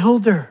a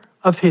builder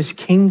of his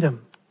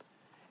kingdom.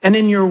 And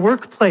in your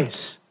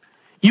workplace,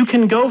 you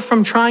can go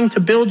from trying to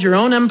build your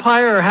own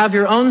empire or have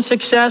your own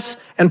success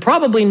and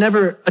probably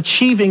never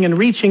achieving and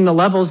reaching the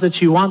levels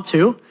that you want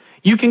to.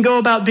 You can go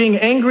about being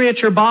angry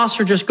at your boss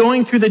or just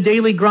going through the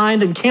daily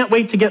grind and can't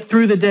wait to get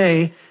through the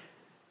day.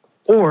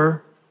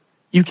 Or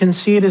you can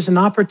see it as an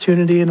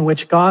opportunity in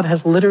which God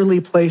has literally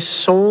placed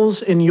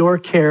souls in your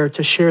care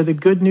to share the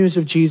good news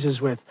of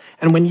Jesus with.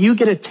 And when you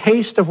get a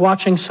taste of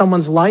watching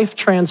someone's life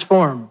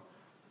transform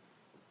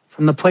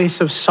from the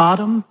place of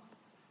Sodom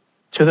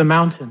to the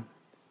mountain,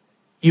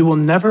 you will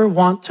never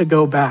want to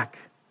go back.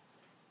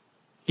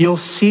 You'll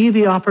see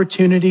the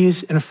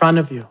opportunities in front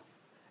of you.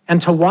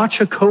 And to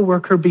watch a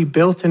coworker be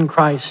built in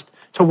Christ,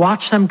 to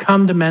watch them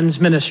come to men's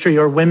ministry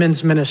or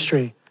women's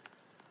ministry.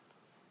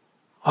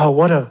 Oh,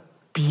 what a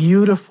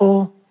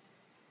beautiful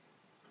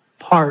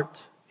part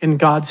in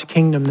God's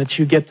kingdom that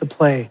you get to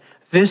play.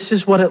 This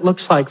is what it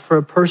looks like for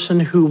a person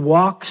who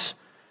walks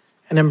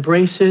and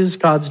embraces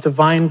God's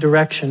divine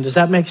direction. Does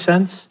that make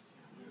sense?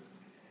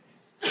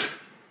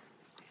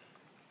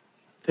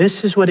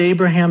 This is what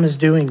Abraham is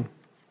doing.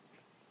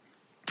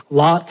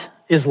 Lot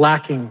is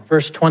lacking.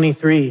 Verse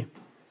 23.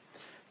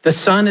 The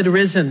sun had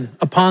risen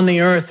upon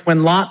the earth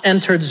when Lot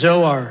entered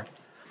Zoar.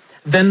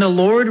 Then the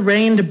Lord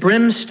rained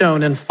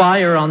brimstone and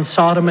fire on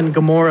Sodom and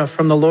Gomorrah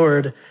from the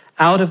Lord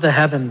out of the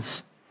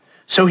heavens.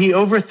 So he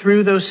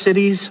overthrew those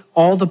cities,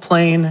 all the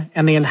plain,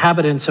 and the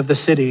inhabitants of the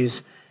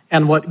cities,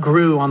 and what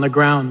grew on the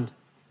ground.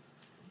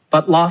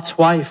 But Lot's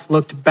wife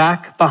looked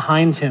back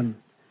behind him,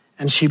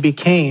 and she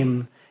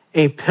became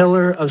a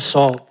pillar of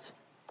salt.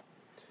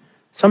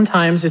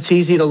 Sometimes it's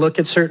easy to look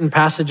at certain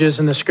passages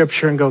in the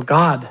scripture and go,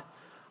 God,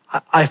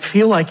 I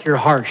feel like you're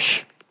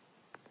harsh.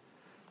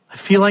 I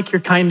feel like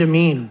you're kind of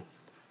mean.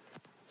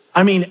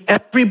 I mean,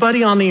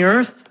 everybody on the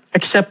earth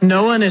except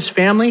Noah and his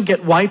family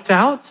get wiped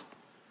out?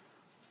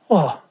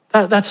 Oh,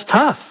 that's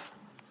tough.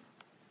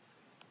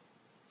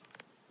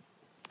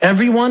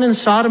 Everyone in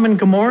Sodom and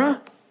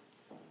Gomorrah?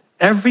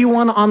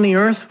 Everyone on the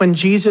earth when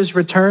Jesus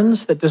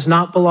returns that does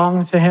not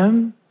belong to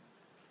him?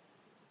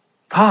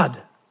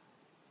 God,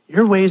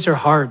 your ways are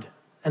hard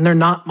and they're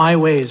not my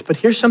ways. But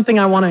here's something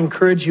I want to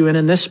encourage you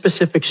in this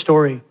specific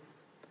story. Do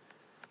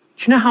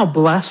you know how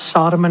blessed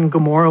Sodom and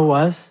Gomorrah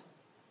was?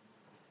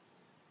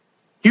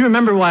 You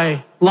remember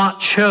why Lot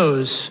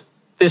chose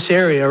this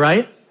area,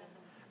 right?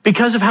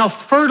 Because of how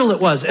fertile it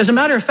was. As a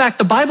matter of fact,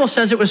 the Bible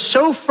says it was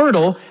so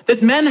fertile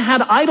that men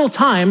had idle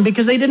time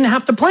because they didn't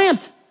have to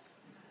plant.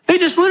 They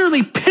just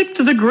literally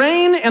picked the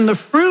grain and the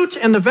fruit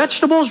and the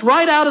vegetables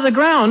right out of the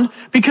ground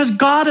because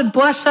God had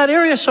blessed that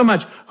area so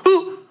much.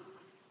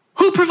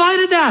 Who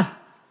provided that?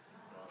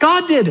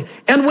 God did.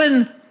 And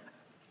when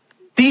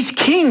these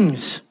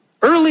kings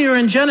earlier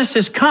in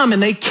Genesis come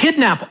and they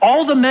kidnap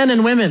all the men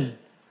and women,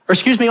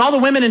 all the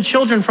women and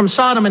children from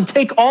Sodom and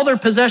take all their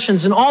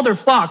possessions and all their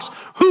flocks,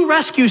 who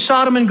rescues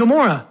Sodom and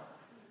Gomorrah?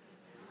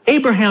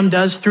 Abraham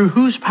does. Through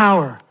whose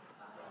power?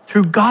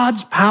 Through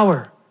God's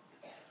power.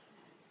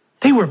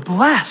 They were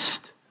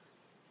blessed.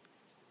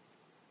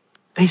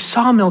 They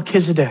saw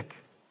Melchizedek,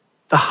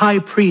 the high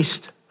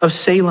priest of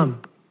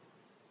Salem,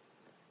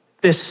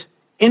 this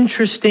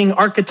interesting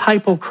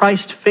archetypal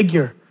Christ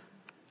figure,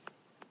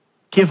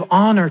 give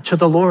honor to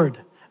the Lord.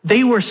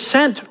 They were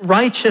sent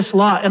righteous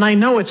Lot, and I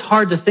know it's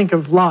hard to think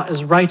of Lot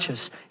as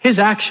righteous. His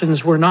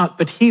actions were not,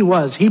 but he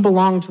was. He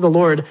belonged to the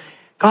Lord.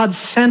 God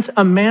sent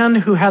a man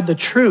who had the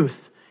truth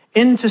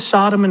into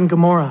Sodom and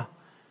Gomorrah.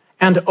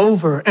 And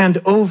over and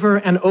over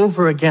and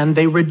over again,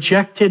 they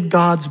rejected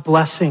God's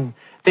blessing.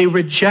 They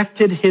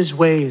rejected his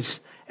ways.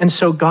 And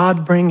so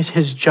God brings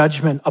his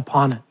judgment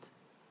upon it.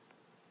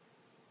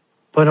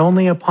 But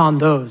only upon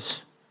those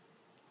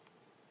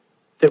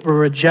that were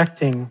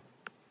rejecting,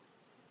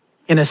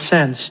 in a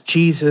sense,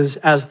 Jesus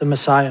as the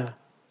Messiah.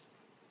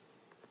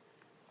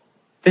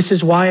 This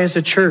is why, as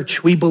a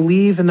church, we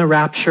believe in the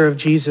rapture of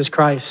Jesus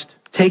Christ,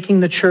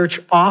 taking the church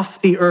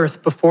off the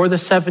earth before the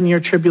 7-year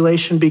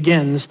tribulation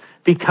begins,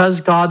 because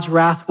God's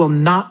wrath will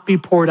not be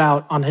poured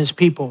out on his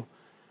people.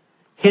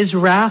 His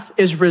wrath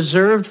is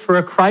reserved for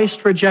a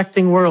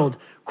Christ-rejecting world.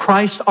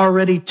 Christ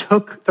already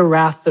took the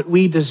wrath that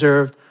we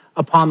deserved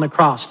upon the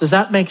cross. Does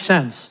that make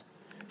sense?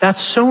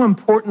 That's so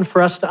important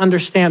for us to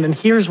understand, and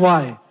here's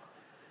why.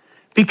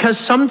 Because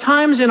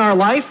sometimes in our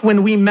life,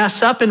 when we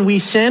mess up and we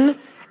sin,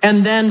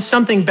 and then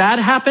something bad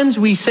happens,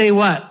 we say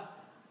what?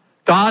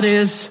 God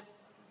is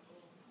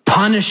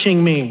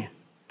punishing me.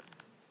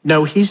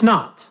 No, he's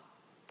not.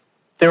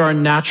 There are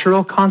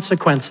natural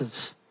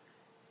consequences.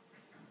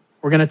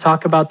 We're going to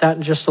talk about that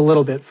in just a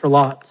little bit for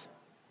Lot.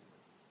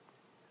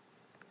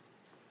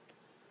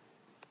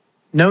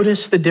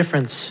 Notice the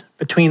difference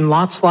between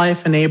Lot's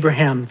life and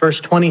Abraham. Verse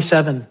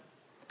 27.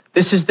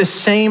 This is the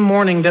same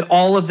morning that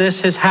all of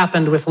this has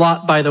happened with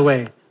Lot, by the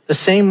way. The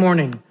same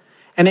morning.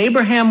 And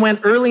Abraham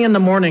went early in the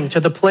morning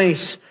to the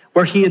place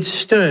where he had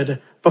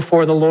stood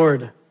before the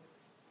Lord.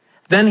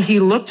 Then he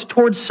looked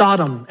toward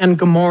Sodom and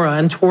Gomorrah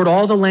and toward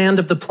all the land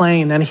of the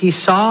plain, and he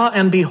saw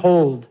and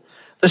behold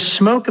the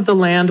smoke of the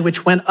land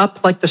which went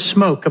up like the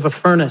smoke of a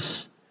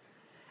furnace.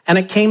 And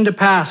it came to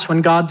pass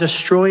when God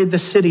destroyed the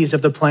cities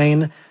of the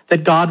plain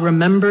that God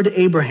remembered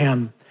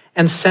Abraham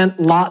and sent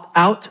Lot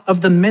out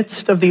of the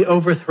midst of the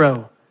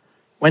overthrow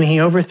when he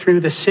overthrew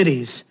the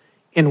cities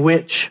in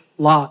which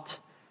Lot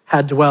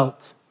had dwelt.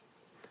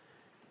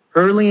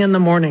 Early in the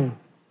morning,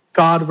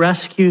 God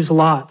rescues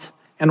Lot.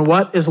 And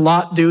what is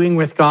Lot doing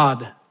with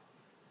God?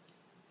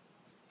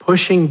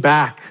 Pushing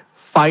back,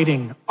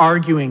 fighting,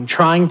 arguing,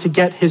 trying to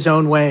get his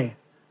own way.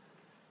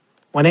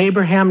 When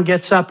Abraham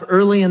gets up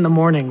early in the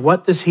morning,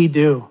 what does he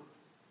do?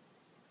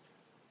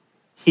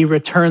 He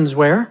returns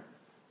where?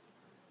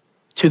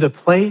 To the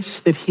place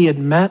that he had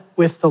met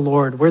with the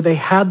Lord, where they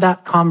had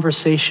that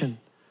conversation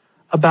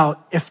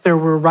about if there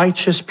were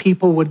righteous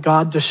people, would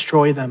God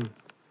destroy them?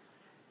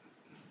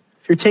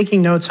 If you're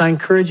taking notes, I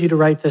encourage you to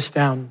write this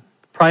down.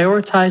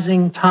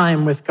 Prioritizing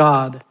time with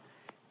God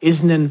is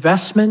an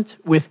investment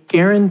with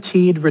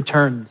guaranteed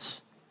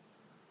returns.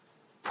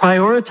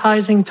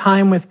 Prioritizing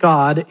time with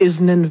God is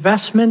an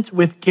investment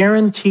with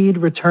guaranteed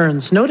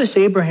returns. Notice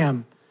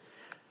Abraham.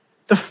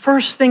 The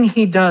first thing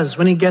he does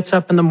when he gets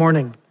up in the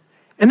morning,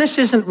 and this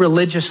isn't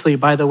religiously,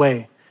 by the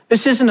way.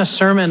 This isn't a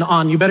sermon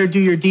on you better do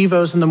your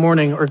devos in the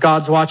morning or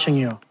God's watching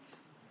you.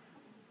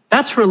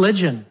 That's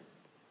religion.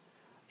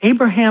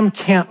 Abraham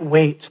can't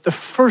wait. The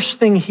first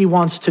thing he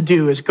wants to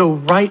do is go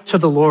right to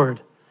the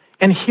Lord.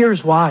 And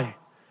here's why.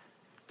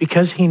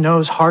 Because he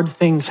knows hard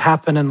things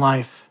happen in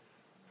life.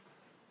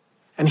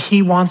 And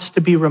he wants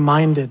to be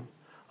reminded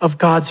of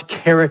God's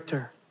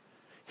character,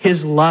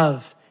 his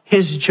love,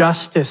 his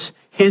justice,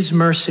 his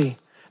mercy.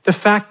 The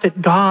fact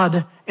that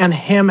God and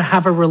him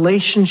have a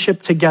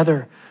relationship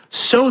together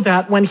so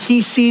that when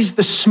he sees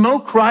the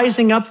smoke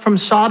rising up from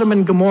Sodom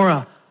and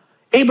Gomorrah,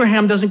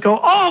 Abraham doesn't go,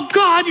 "Oh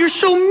God, you're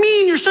so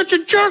mean, you're such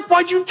a jerk,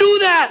 why'd you do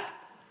that?"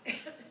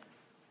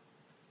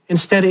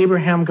 Instead,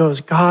 Abraham goes,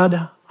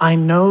 "God, I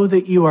know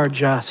that you are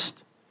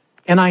just.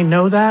 And I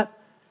know that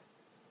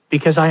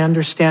because I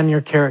understand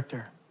your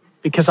character,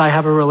 because I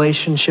have a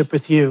relationship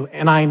with you,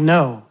 and I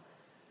know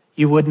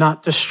you would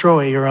not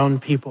destroy your own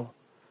people."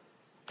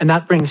 And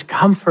that brings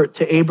comfort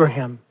to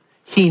Abraham.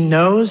 He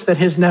knows that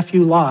his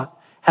nephew Lot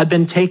had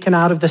been taken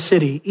out of the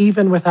city,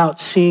 even without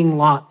seeing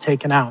Lot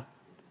taken out.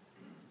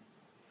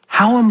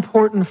 How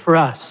important for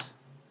us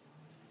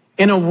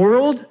in a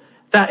world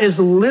that is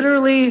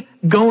literally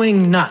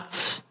going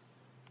nuts.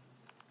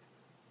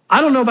 I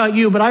don't know about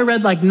you, but I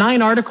read like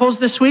 9 articles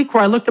this week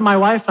where I looked at my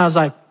wife and I was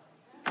like,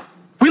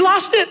 "We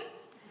lost it."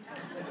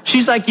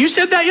 She's like, "You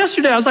said that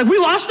yesterday." I was like, "We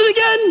lost it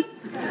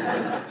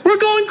again. We're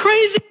going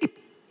crazy."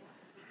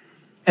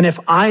 And if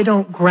I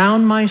don't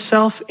ground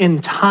myself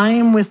in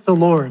time with the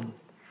Lord,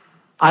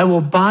 I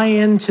will buy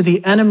into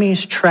the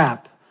enemy's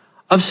trap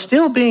of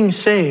still being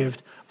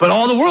saved, but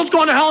all the world's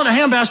going to hell in a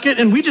handbasket,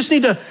 and we just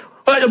need to,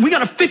 we got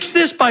to fix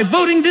this by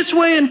voting this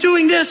way and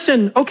doing this.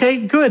 And okay,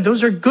 good.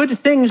 Those are good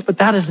things, but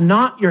that is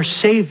not your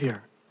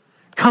Savior.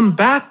 Come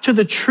back to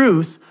the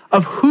truth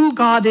of who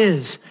God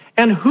is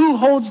and who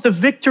holds the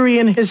victory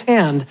in his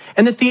hand,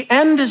 and that the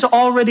end is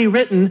already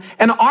written,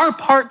 and our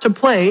part to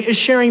play is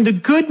sharing the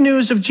good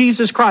news of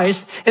Jesus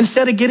Christ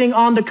instead of getting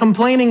on the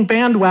complaining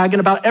bandwagon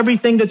about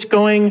everything that's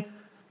going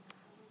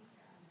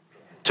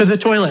to the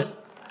toilet.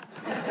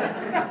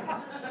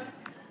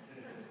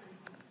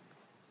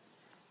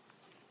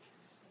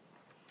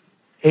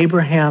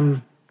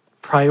 Abraham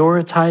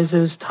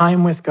prioritizes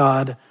time with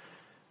God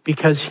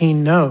because he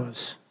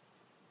knows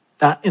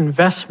that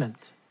investment,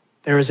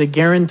 there is a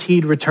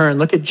guaranteed return.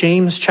 Look at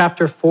James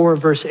chapter 4,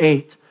 verse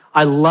 8.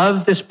 I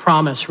love this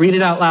promise. Read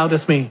it out loud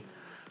with me.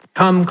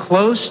 Come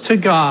close to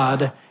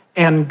God,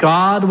 and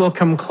God will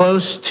come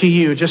close to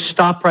you. Just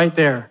stop right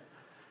there.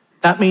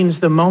 That means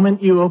the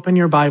moment you open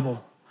your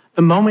Bible,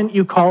 the moment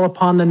you call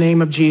upon the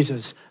name of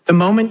Jesus, the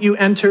moment you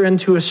enter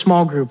into a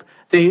small group,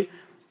 the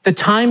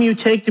time you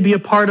take to be a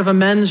part of a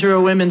men's or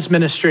a women's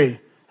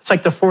ministry. It's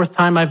like the 4th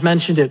time I've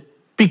mentioned it.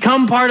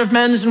 Become part of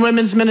men's and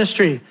women's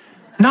ministry.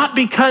 Not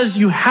because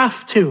you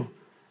have to,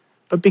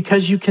 but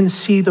because you can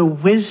see the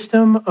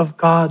wisdom of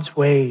God's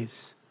ways.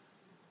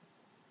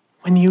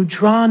 When you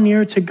draw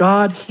near to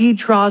God, he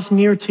draws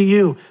near to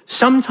you.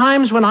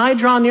 Sometimes when I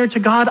draw near to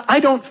God, I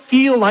don't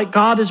feel like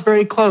God is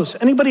very close.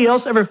 Anybody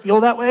else ever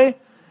feel that way?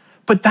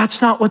 But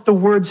that's not what the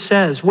word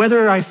says.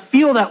 Whether I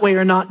feel that way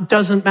or not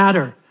doesn't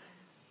matter.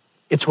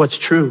 It's what's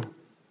true.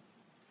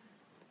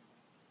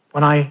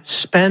 When I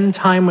spend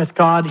time with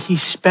God, he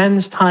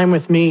spends time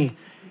with me.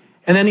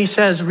 And then he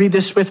says, read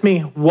this with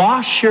me,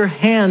 wash your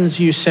hands,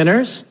 you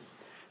sinners.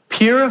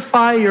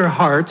 Purify your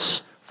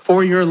hearts,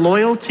 for your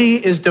loyalty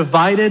is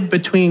divided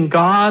between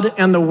God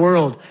and the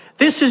world.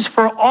 This is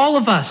for all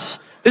of us.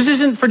 This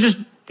isn't for just,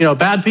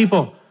 bad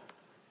people.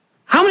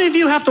 How many of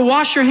you have to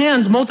wash your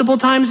hands multiple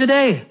times a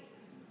day?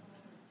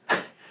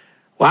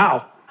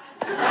 Wow.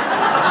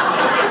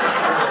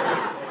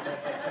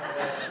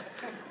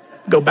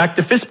 Go back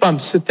to fist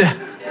bumps.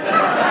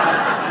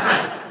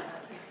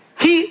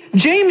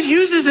 James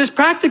uses this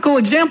practical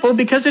example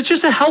because it's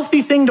just a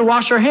healthy thing to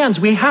wash our hands.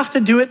 We have to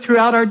do it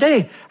throughout our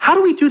day. How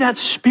do we do that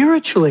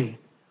spiritually?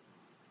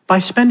 By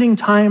spending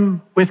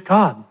time with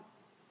God,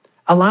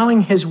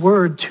 allowing his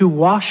word to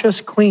wash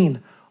us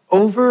clean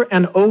over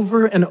and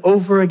over and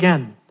over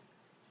again.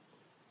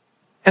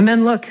 And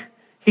then look,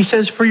 he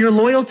says, for your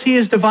loyalty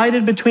is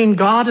divided between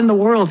God and the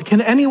world.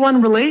 Can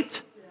anyone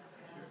relate?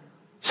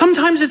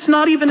 Sometimes it's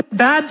not even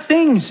bad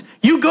things.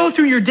 You go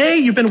through your day,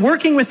 you've been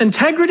working with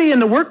integrity in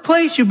the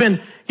workplace, you've been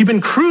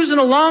cruising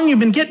along, you've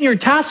been getting your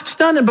tasks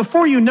done, and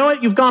before you know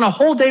it, you've gone a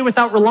whole day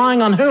without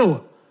relying on who?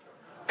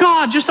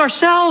 God, just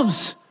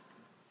ourselves.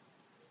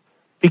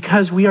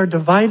 Because we are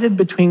divided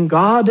between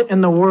God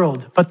and the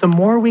world. But the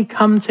more we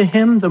come to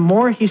him, the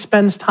more he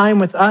spends time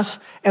with us,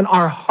 and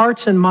our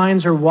hearts and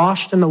minds are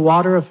washed in the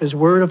water of his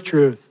word of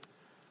truth.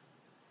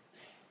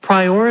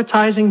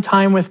 Prioritizing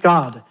time with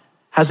God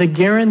has a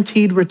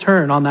guaranteed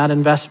return on that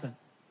investment.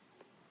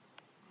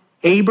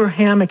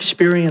 Abraham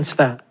experienced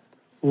that.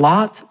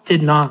 Lot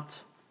did not.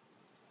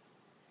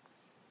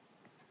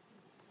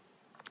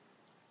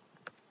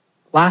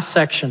 Last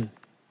section.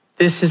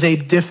 This is a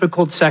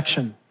difficult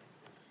section.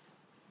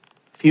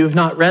 If you have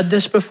not read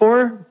this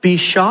before, be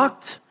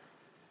shocked,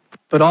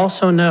 but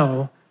also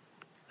know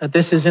that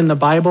this is in the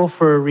Bible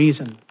for a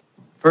reason.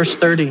 Verse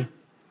 30.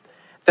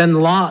 Then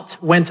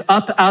Lot went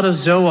up out of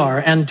Zoar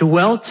and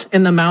dwelt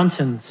in the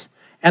mountains,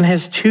 and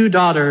his 2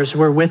 daughters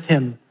were with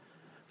him,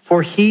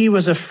 for he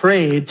was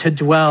afraid to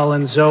dwell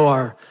in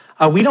Zoar.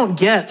 We don't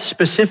get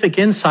specific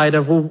insight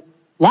of, well,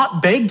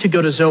 Lot begged to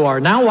go to Zoar.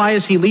 Now why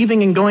is he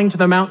leaving and going to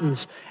the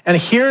mountains? And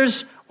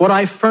here's what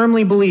I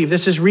firmly believe.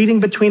 This is reading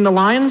between the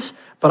lines,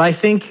 but I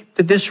think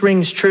that this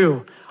rings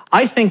true.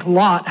 I think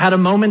Lot had a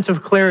moment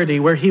of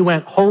clarity where he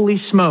went, holy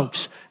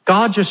smokes,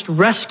 God just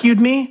rescued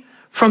me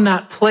from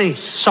that place,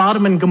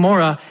 Sodom and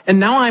Gomorrah, and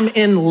now I'm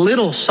in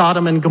little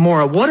Sodom and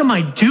Gomorrah. What am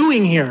I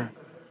doing here?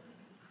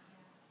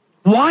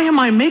 Why am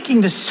I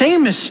making the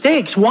same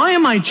mistakes? Why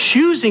am I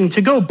choosing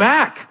to go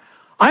back?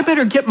 I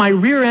better get my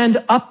rear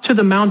end up to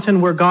the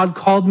mountain where God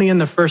called me in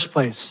the first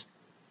place.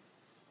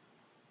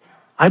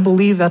 I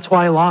believe that's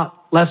why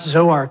Lot left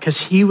Zoar, because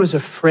he was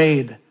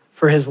afraid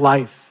for his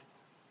life.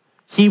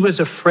 He was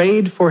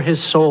afraid for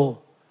his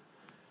soul.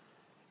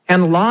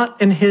 And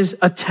Lot, in his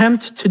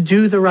attempt to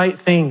do the right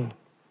thing,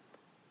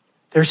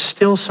 there's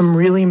still some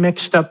really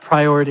mixed up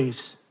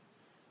priorities.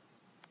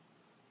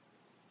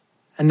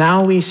 And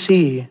now we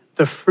see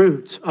the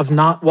fruit of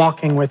not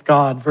walking with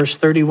God. Verse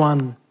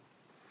 31.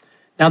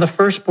 Now the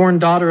firstborn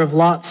daughter of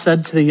Lot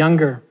said to the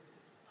younger,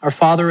 our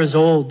father is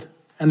old,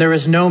 and there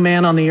is no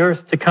man on the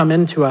earth to come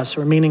into us,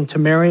 or meaning to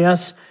marry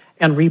us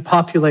and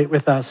repopulate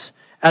with us,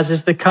 as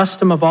is the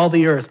custom of all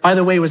the earth. By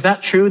the way, was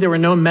that true? There were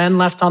no men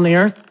left on the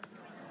earth?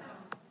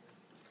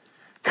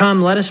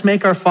 Come, let us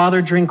make our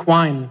father drink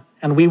wine,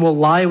 and we will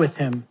lie with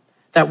him,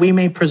 that we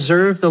may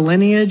preserve the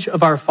lineage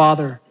of our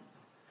father.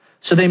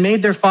 So they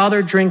made their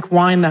father drink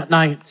wine that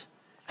night,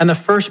 and the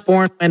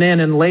firstborn went in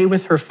and lay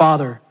with her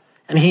father,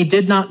 and he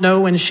did not know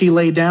when she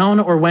lay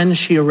down or when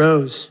she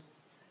arose.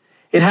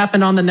 It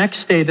happened on the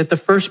next day that the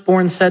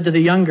firstborn said to the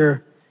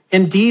younger,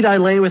 indeed, I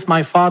lay with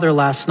my father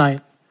last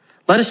night.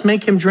 Let us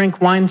make him drink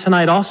wine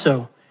tonight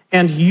also,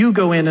 and you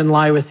go in and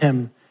lie with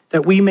him,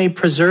 that we may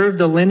preserve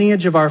the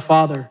lineage of our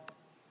father.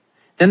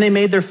 Then they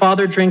made their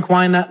father drink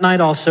wine that night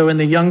also, and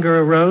the younger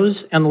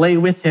arose and lay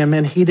with him,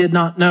 and he did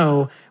not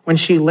know when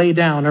she lay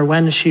down or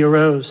when she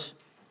arose.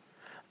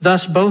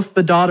 Thus both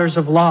the daughters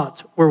of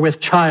Lot were with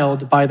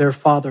child by their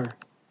father.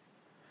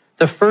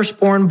 The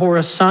firstborn bore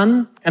a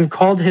son and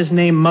called his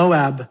name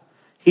Moab.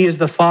 He is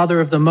the father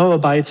of the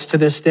Moabites to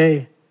this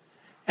day.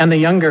 And the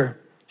younger,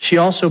 she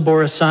also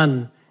bore a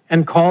son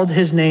and called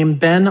his name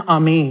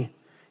Ben-Ami.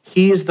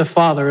 He is the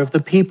father of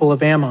the people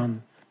of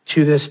Ammon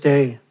to this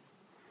day.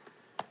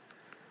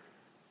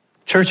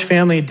 Church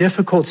family,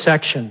 difficult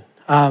section.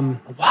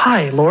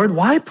 Why, Lord?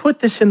 Why put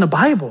this in the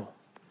Bible?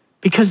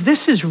 Because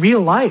this is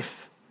real life.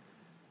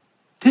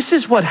 This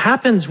is what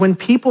happens when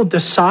people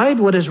decide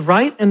what is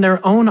right in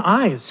their own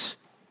eyes.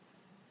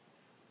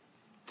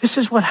 This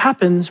is what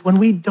happens when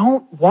we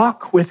don't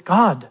walk with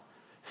God.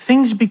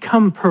 Things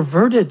become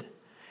perverted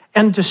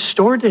and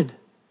distorted.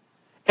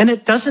 And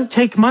it doesn't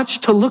take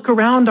much to look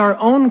around our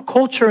own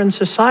culture and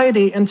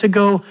society and to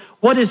go,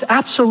 what is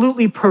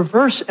absolutely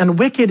perverse and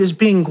wicked is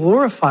being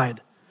glorified.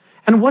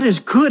 And what is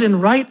good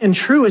and right and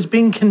true is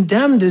being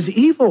condemned as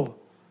evil.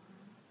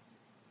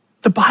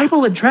 The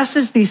Bible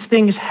addresses these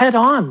things head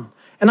on.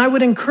 And I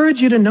would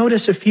encourage you to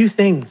notice a few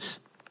things.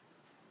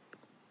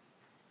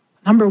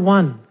 Number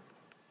one,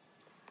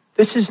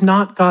 this is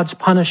not God's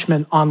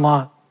punishment on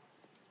Lot.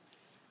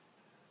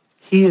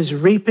 He is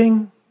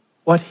reaping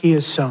what he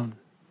has sown.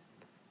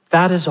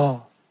 That is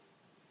all.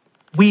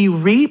 We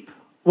reap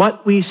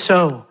what we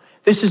sow.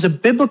 This is a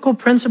biblical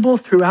principle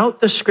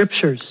throughout the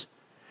scriptures,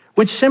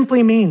 which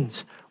simply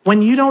means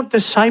when you don't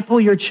disciple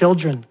your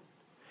children,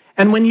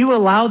 and when you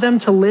allow them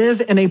to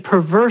live in a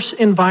perverse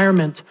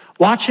environment,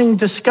 watching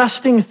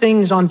disgusting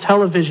things on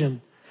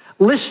television,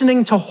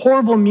 listening to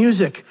horrible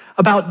music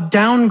about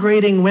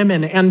downgrading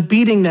women and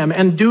beating them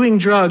and doing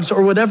drugs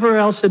or whatever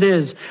else it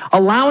is,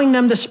 allowing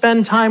them to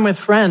spend time with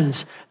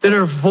friends that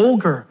are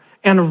vulgar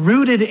and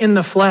rooted in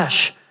the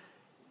flesh,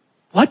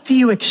 what do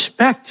you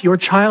expect your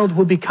child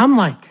will become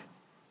like?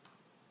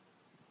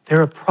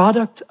 They're a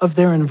product of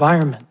their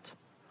environment.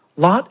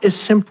 Lot is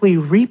simply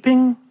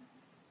reaping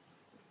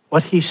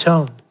what he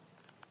sown.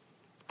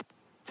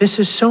 This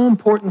is so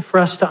important for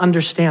us to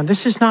understand.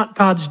 This is not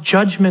God's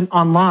judgment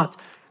on Lot.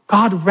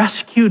 God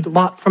rescued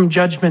Lot from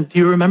judgment. Do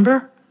you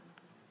remember?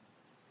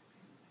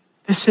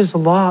 This is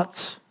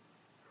Lot's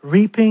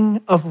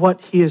reaping of what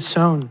he has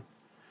sown.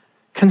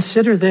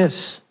 Consider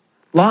this.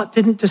 Lot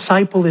didn't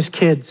disciple his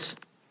kids,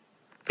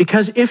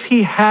 because if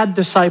he had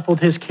discipled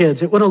his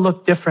kids, it would have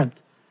looked different.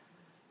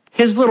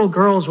 His little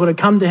girls would have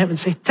come to him and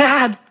say,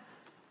 "Dad,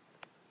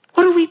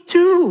 what do we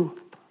do?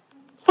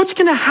 What's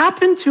going to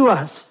happen to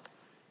us?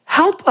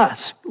 Help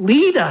us,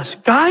 lead us,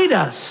 guide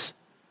us."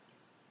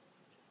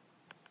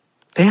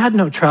 They had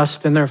no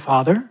trust in their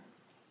father.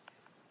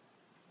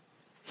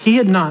 He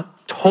had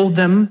not told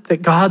them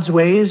that God's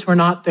ways were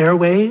not their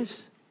ways.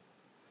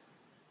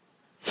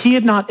 He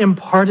had not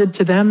imparted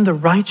to them the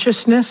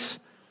righteousness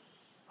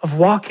of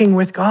walking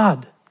with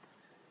God.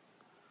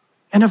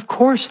 And of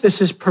course,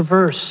 this is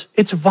perverse.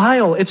 It's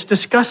vile. It's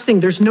disgusting.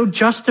 There's no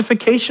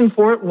justification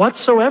for it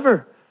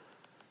whatsoever.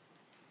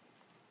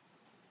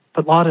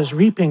 But Lot is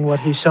reaping what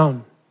he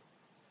sown.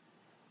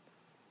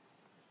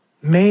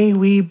 May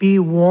we be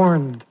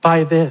warned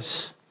by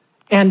this,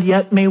 and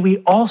yet may we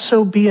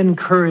also be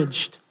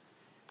encouraged.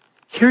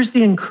 Here's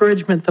the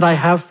encouragement that I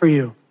have for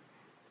you.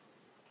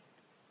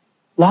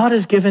 Lot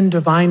is given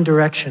divine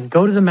direction.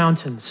 Go to the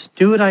mountains.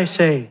 Do what I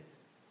say.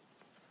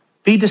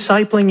 Be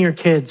discipling your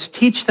kids.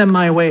 Teach them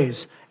my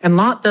ways. And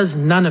Lot does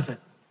none of it.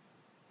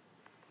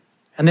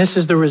 And this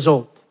is the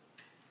result.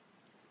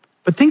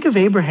 But think of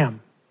Abraham.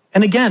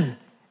 And again,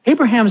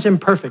 Abraham's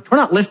imperfect. We're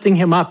not lifting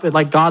him up at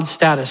like God's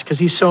status because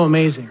he's so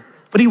amazing.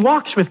 But he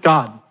walks with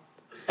God.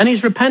 And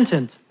he's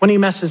repentant when he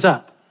messes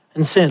up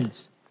and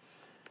sins.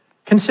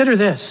 Consider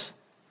this.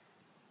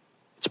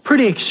 It's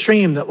pretty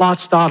extreme that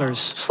Lot's daughters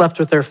slept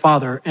with their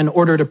father in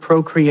order to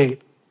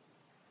procreate.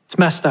 It's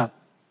messed up.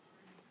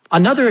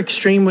 Another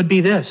extreme would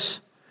be this.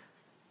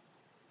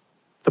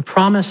 The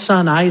promised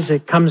son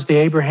Isaac comes to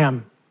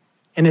Abraham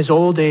in his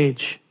old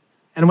age.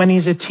 And when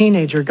he's a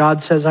teenager,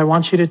 God says, "I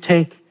want you to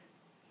take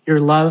your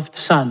loved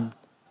son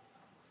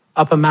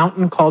up a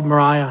mountain called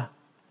Moriah,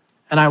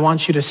 and I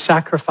want you to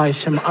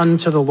sacrifice him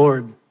unto the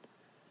Lord."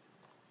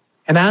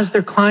 And as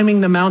they're climbing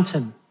the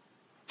mountain,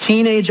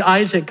 teenage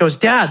Isaac goes,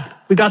 "Dad,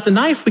 we got the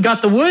knife, we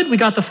got the wood, we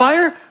got the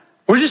fire.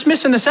 We're just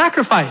missing the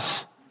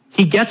sacrifice."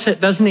 He gets it,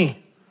 doesn't he?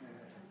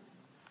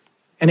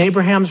 And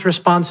Abraham's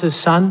response is,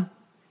 "Son,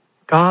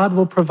 God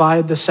will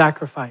provide the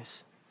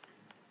sacrifice."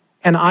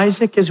 And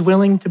Isaac is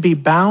willing to be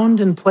bound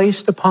and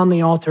placed upon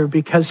the altar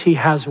because he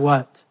has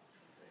what?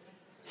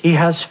 He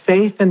has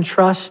faith and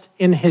trust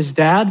in his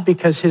dad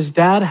because his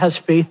dad has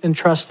faith and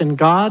trust in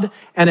God.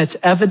 And it's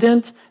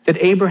evident that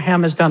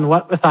Abraham has done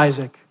what with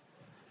Isaac?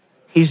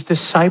 He's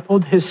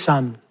discipled his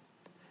son.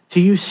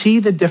 Do you see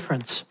the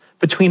difference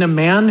between a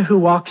man who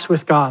walks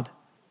with God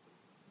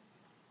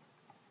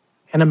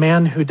and a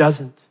man who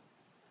doesn't?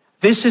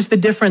 This is the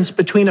difference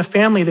between a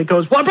family that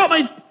goes, "Well, I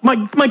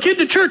brought my kid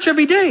to church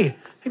every day."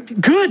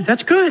 Good,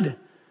 that's good.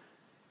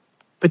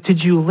 But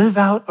did you live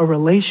out a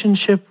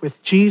relationship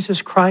with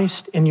Jesus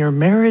Christ in your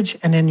marriage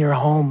and in your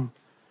home?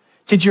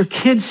 Did your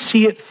kids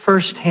see it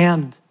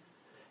firsthand?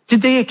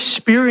 Did they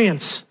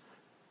experience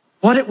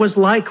what it was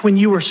like when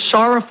you were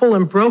sorrowful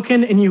and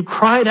broken and you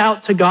cried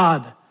out to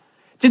God?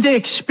 Did they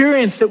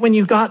experience that when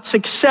you got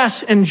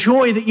success and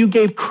joy that you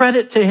gave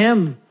credit to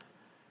him?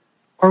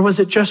 Or was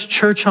it just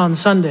church on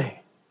Sunday?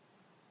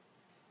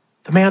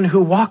 The man who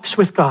walks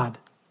with God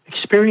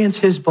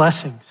experiences his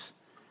blessings.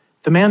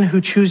 The man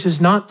who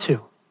chooses not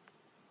to,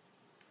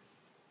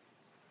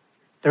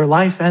 their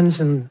life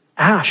ends in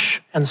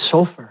ash and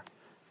sulfur.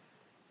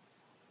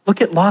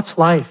 Look at Lot's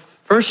life.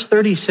 Verse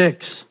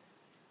 36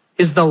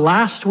 is the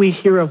last we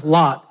hear of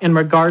Lot in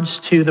regards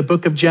to the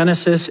book of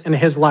Genesis and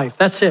his life.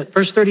 That's it.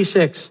 Verse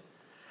 36.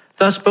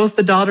 Thus both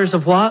the daughters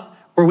of Lot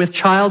were with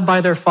child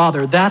by their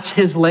father. That's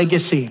his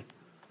legacy.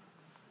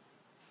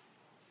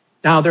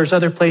 Now, there's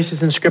other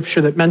places in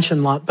Scripture that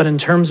mention Lot, but in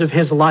terms of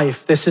his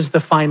life, this is the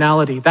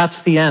finality. That's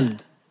the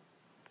end.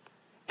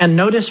 And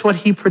notice what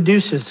he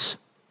produces.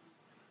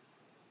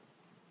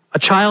 A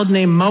child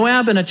named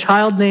Moab and a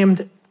child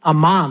named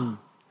Ammon.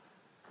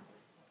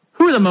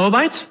 Who are the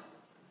Moabites?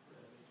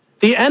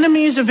 The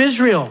enemies of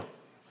Israel.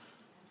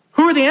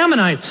 Who are the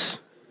Ammonites?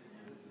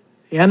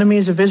 The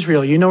enemies of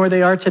Israel. You know where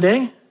they are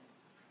today?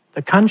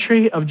 The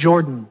country of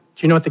Jordan.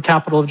 Do you know what the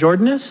capital of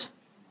Jordan is?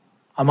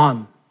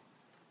 Amman.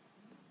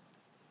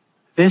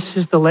 This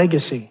is the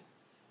legacy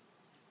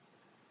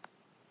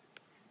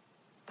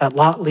that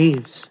Lot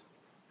leaves.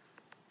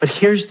 But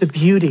here's the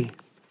beauty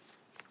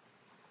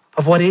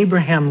of what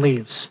Abraham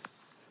leaves.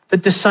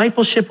 That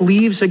discipleship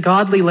leaves a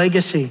godly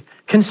legacy.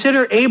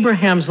 Consider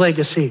Abraham's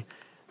legacy.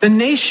 The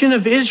nation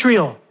of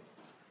Israel.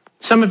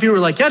 Some of you were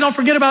like, yeah, don't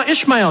forget about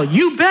Ishmael.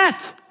 You bet.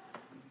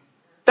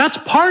 That's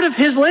part of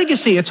his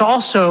legacy. It's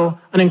also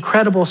an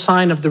incredible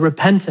sign of the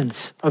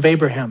repentance of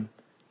Abraham.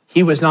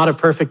 He was not a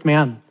perfect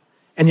man,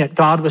 and yet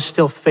God was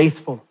still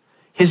faithful.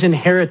 His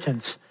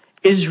inheritance,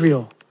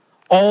 Israel,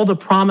 all the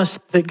promise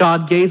that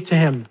God gave to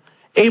him.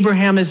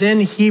 Abraham is in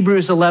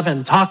Hebrews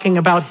 11 talking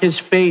about his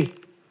faith.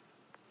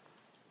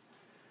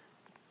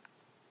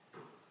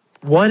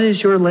 What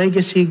is your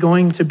legacy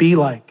going to be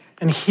like?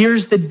 And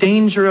here's the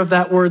danger of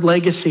that word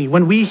legacy.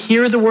 When we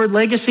hear the word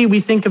legacy,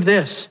 we think of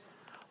this.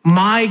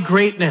 My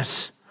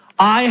greatness.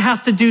 I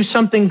have to do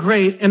something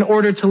great in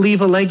order to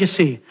leave a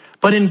legacy.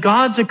 But in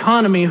God's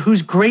economy,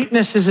 whose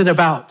greatness is it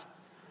about?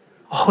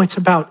 Oh, it's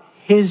about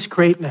his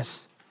greatness.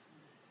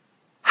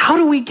 How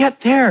do we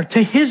get there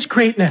to his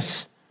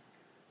greatness?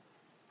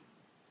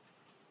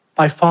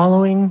 By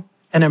following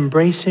and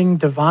embracing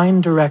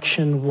divine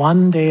direction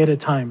one day at a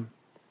time.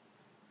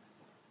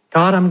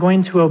 God, I'm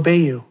going to obey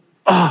you.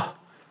 Oh,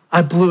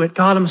 I blew it.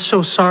 God, I'm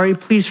so sorry.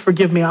 Please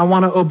forgive me. I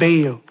want to obey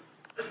you.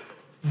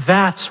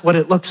 That's what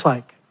it looks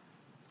like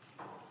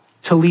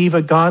to leave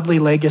a godly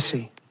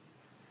legacy,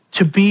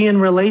 to be in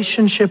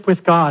relationship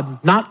with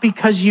God, not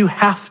because you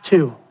have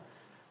to,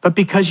 but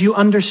because you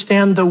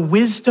understand the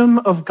wisdom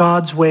of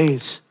God's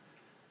ways.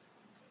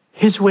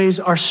 His ways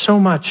are so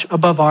much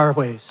above our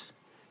ways,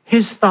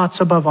 his thoughts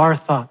above our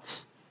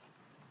thoughts.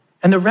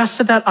 And the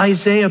rest of that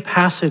Isaiah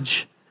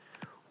passage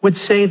would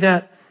say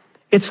that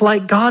it's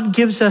like God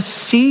gives us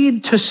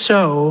seed to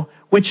sow,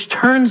 which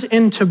turns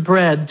into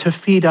bread to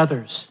feed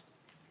others.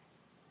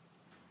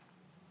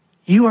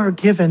 You are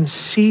given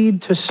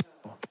seed to sow.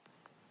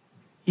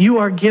 You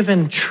are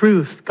given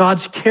truth,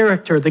 God's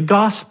character, the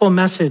gospel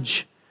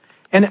message.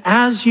 And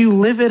as you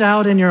live it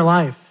out in your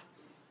life,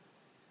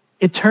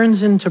 it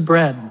turns into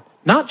bread,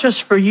 not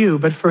just for you,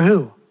 but for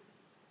who?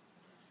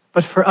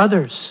 But for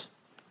others,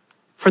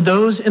 for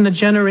those in the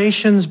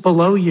generations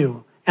below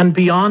you and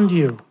beyond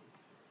you.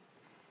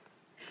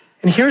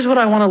 And here's what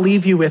I want to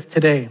leave you with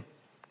today.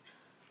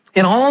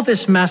 In all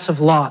this mess of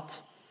Lot,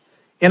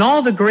 in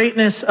all the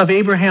greatness of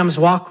Abraham's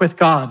walk with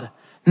God,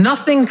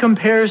 nothing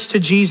compares to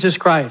Jesus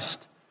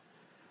Christ.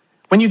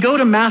 When you go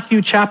to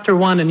Matthew chapter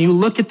 1 and you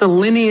look at the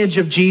lineage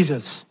of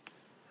Jesus,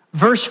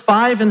 verse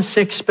 5 and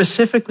 6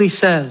 specifically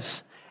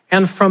says,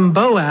 and from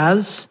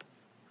Boaz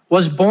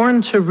was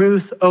born to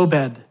Ruth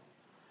Obed,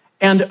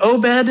 and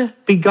Obed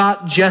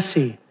begot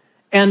Jesse,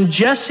 and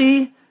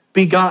Jesse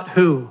begot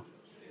who?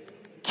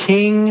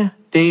 King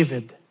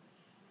David.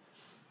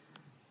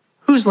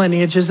 Whose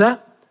lineage is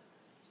that?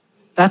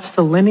 That's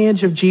the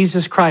lineage of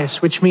Jesus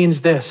Christ, which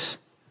means this.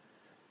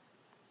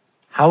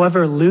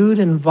 However lewd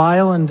and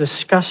vile and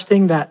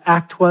disgusting that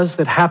act was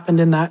that happened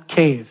in that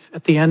cave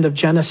at the end of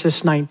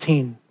Genesis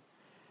 19,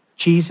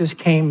 Jesus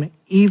came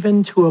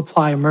even to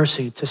apply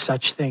mercy to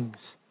such things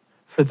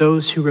for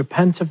those who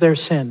repent of their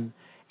sin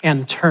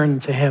and turn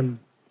to him.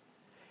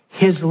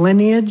 His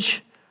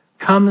lineage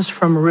comes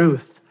from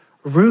Ruth.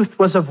 Ruth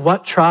was of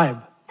what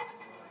tribe?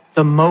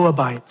 The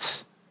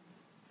Moabites.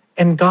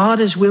 And God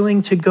is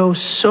willing to go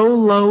so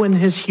low in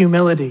his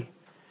humility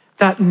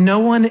that no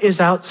one is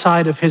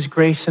outside of his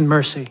grace and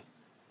mercy.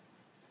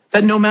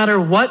 That no matter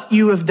what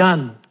you have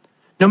done,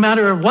 no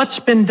matter what's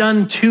been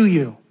done to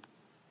you,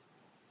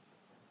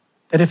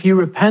 that if you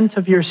repent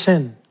of your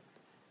sin,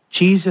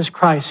 Jesus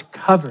Christ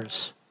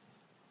covers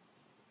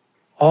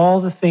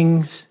all the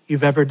things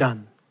you've ever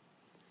done.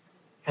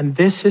 And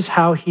this is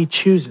how he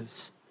chooses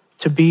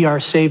to be our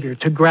Savior,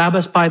 to grab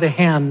us by the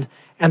hand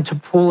and to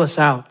pull us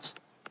out.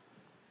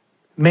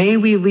 May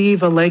we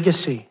leave a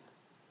legacy,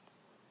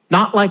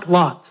 not like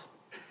Lot,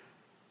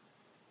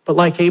 but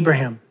like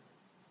Abraham,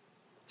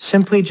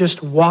 simply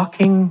just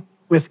walking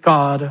with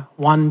God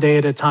one day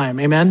at a time.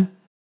 Amen?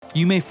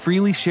 You may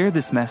freely share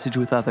this message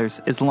with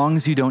others as long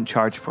as you don't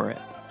charge for it.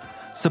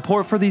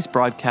 Support for these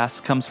broadcasts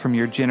comes from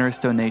your generous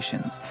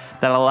donations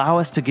that allow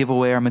us to give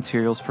away our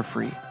materials for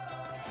free.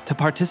 To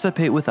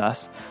participate with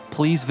us,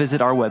 please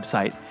visit our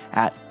website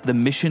at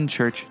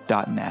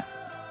themissionchurch.net.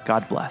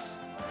 God bless.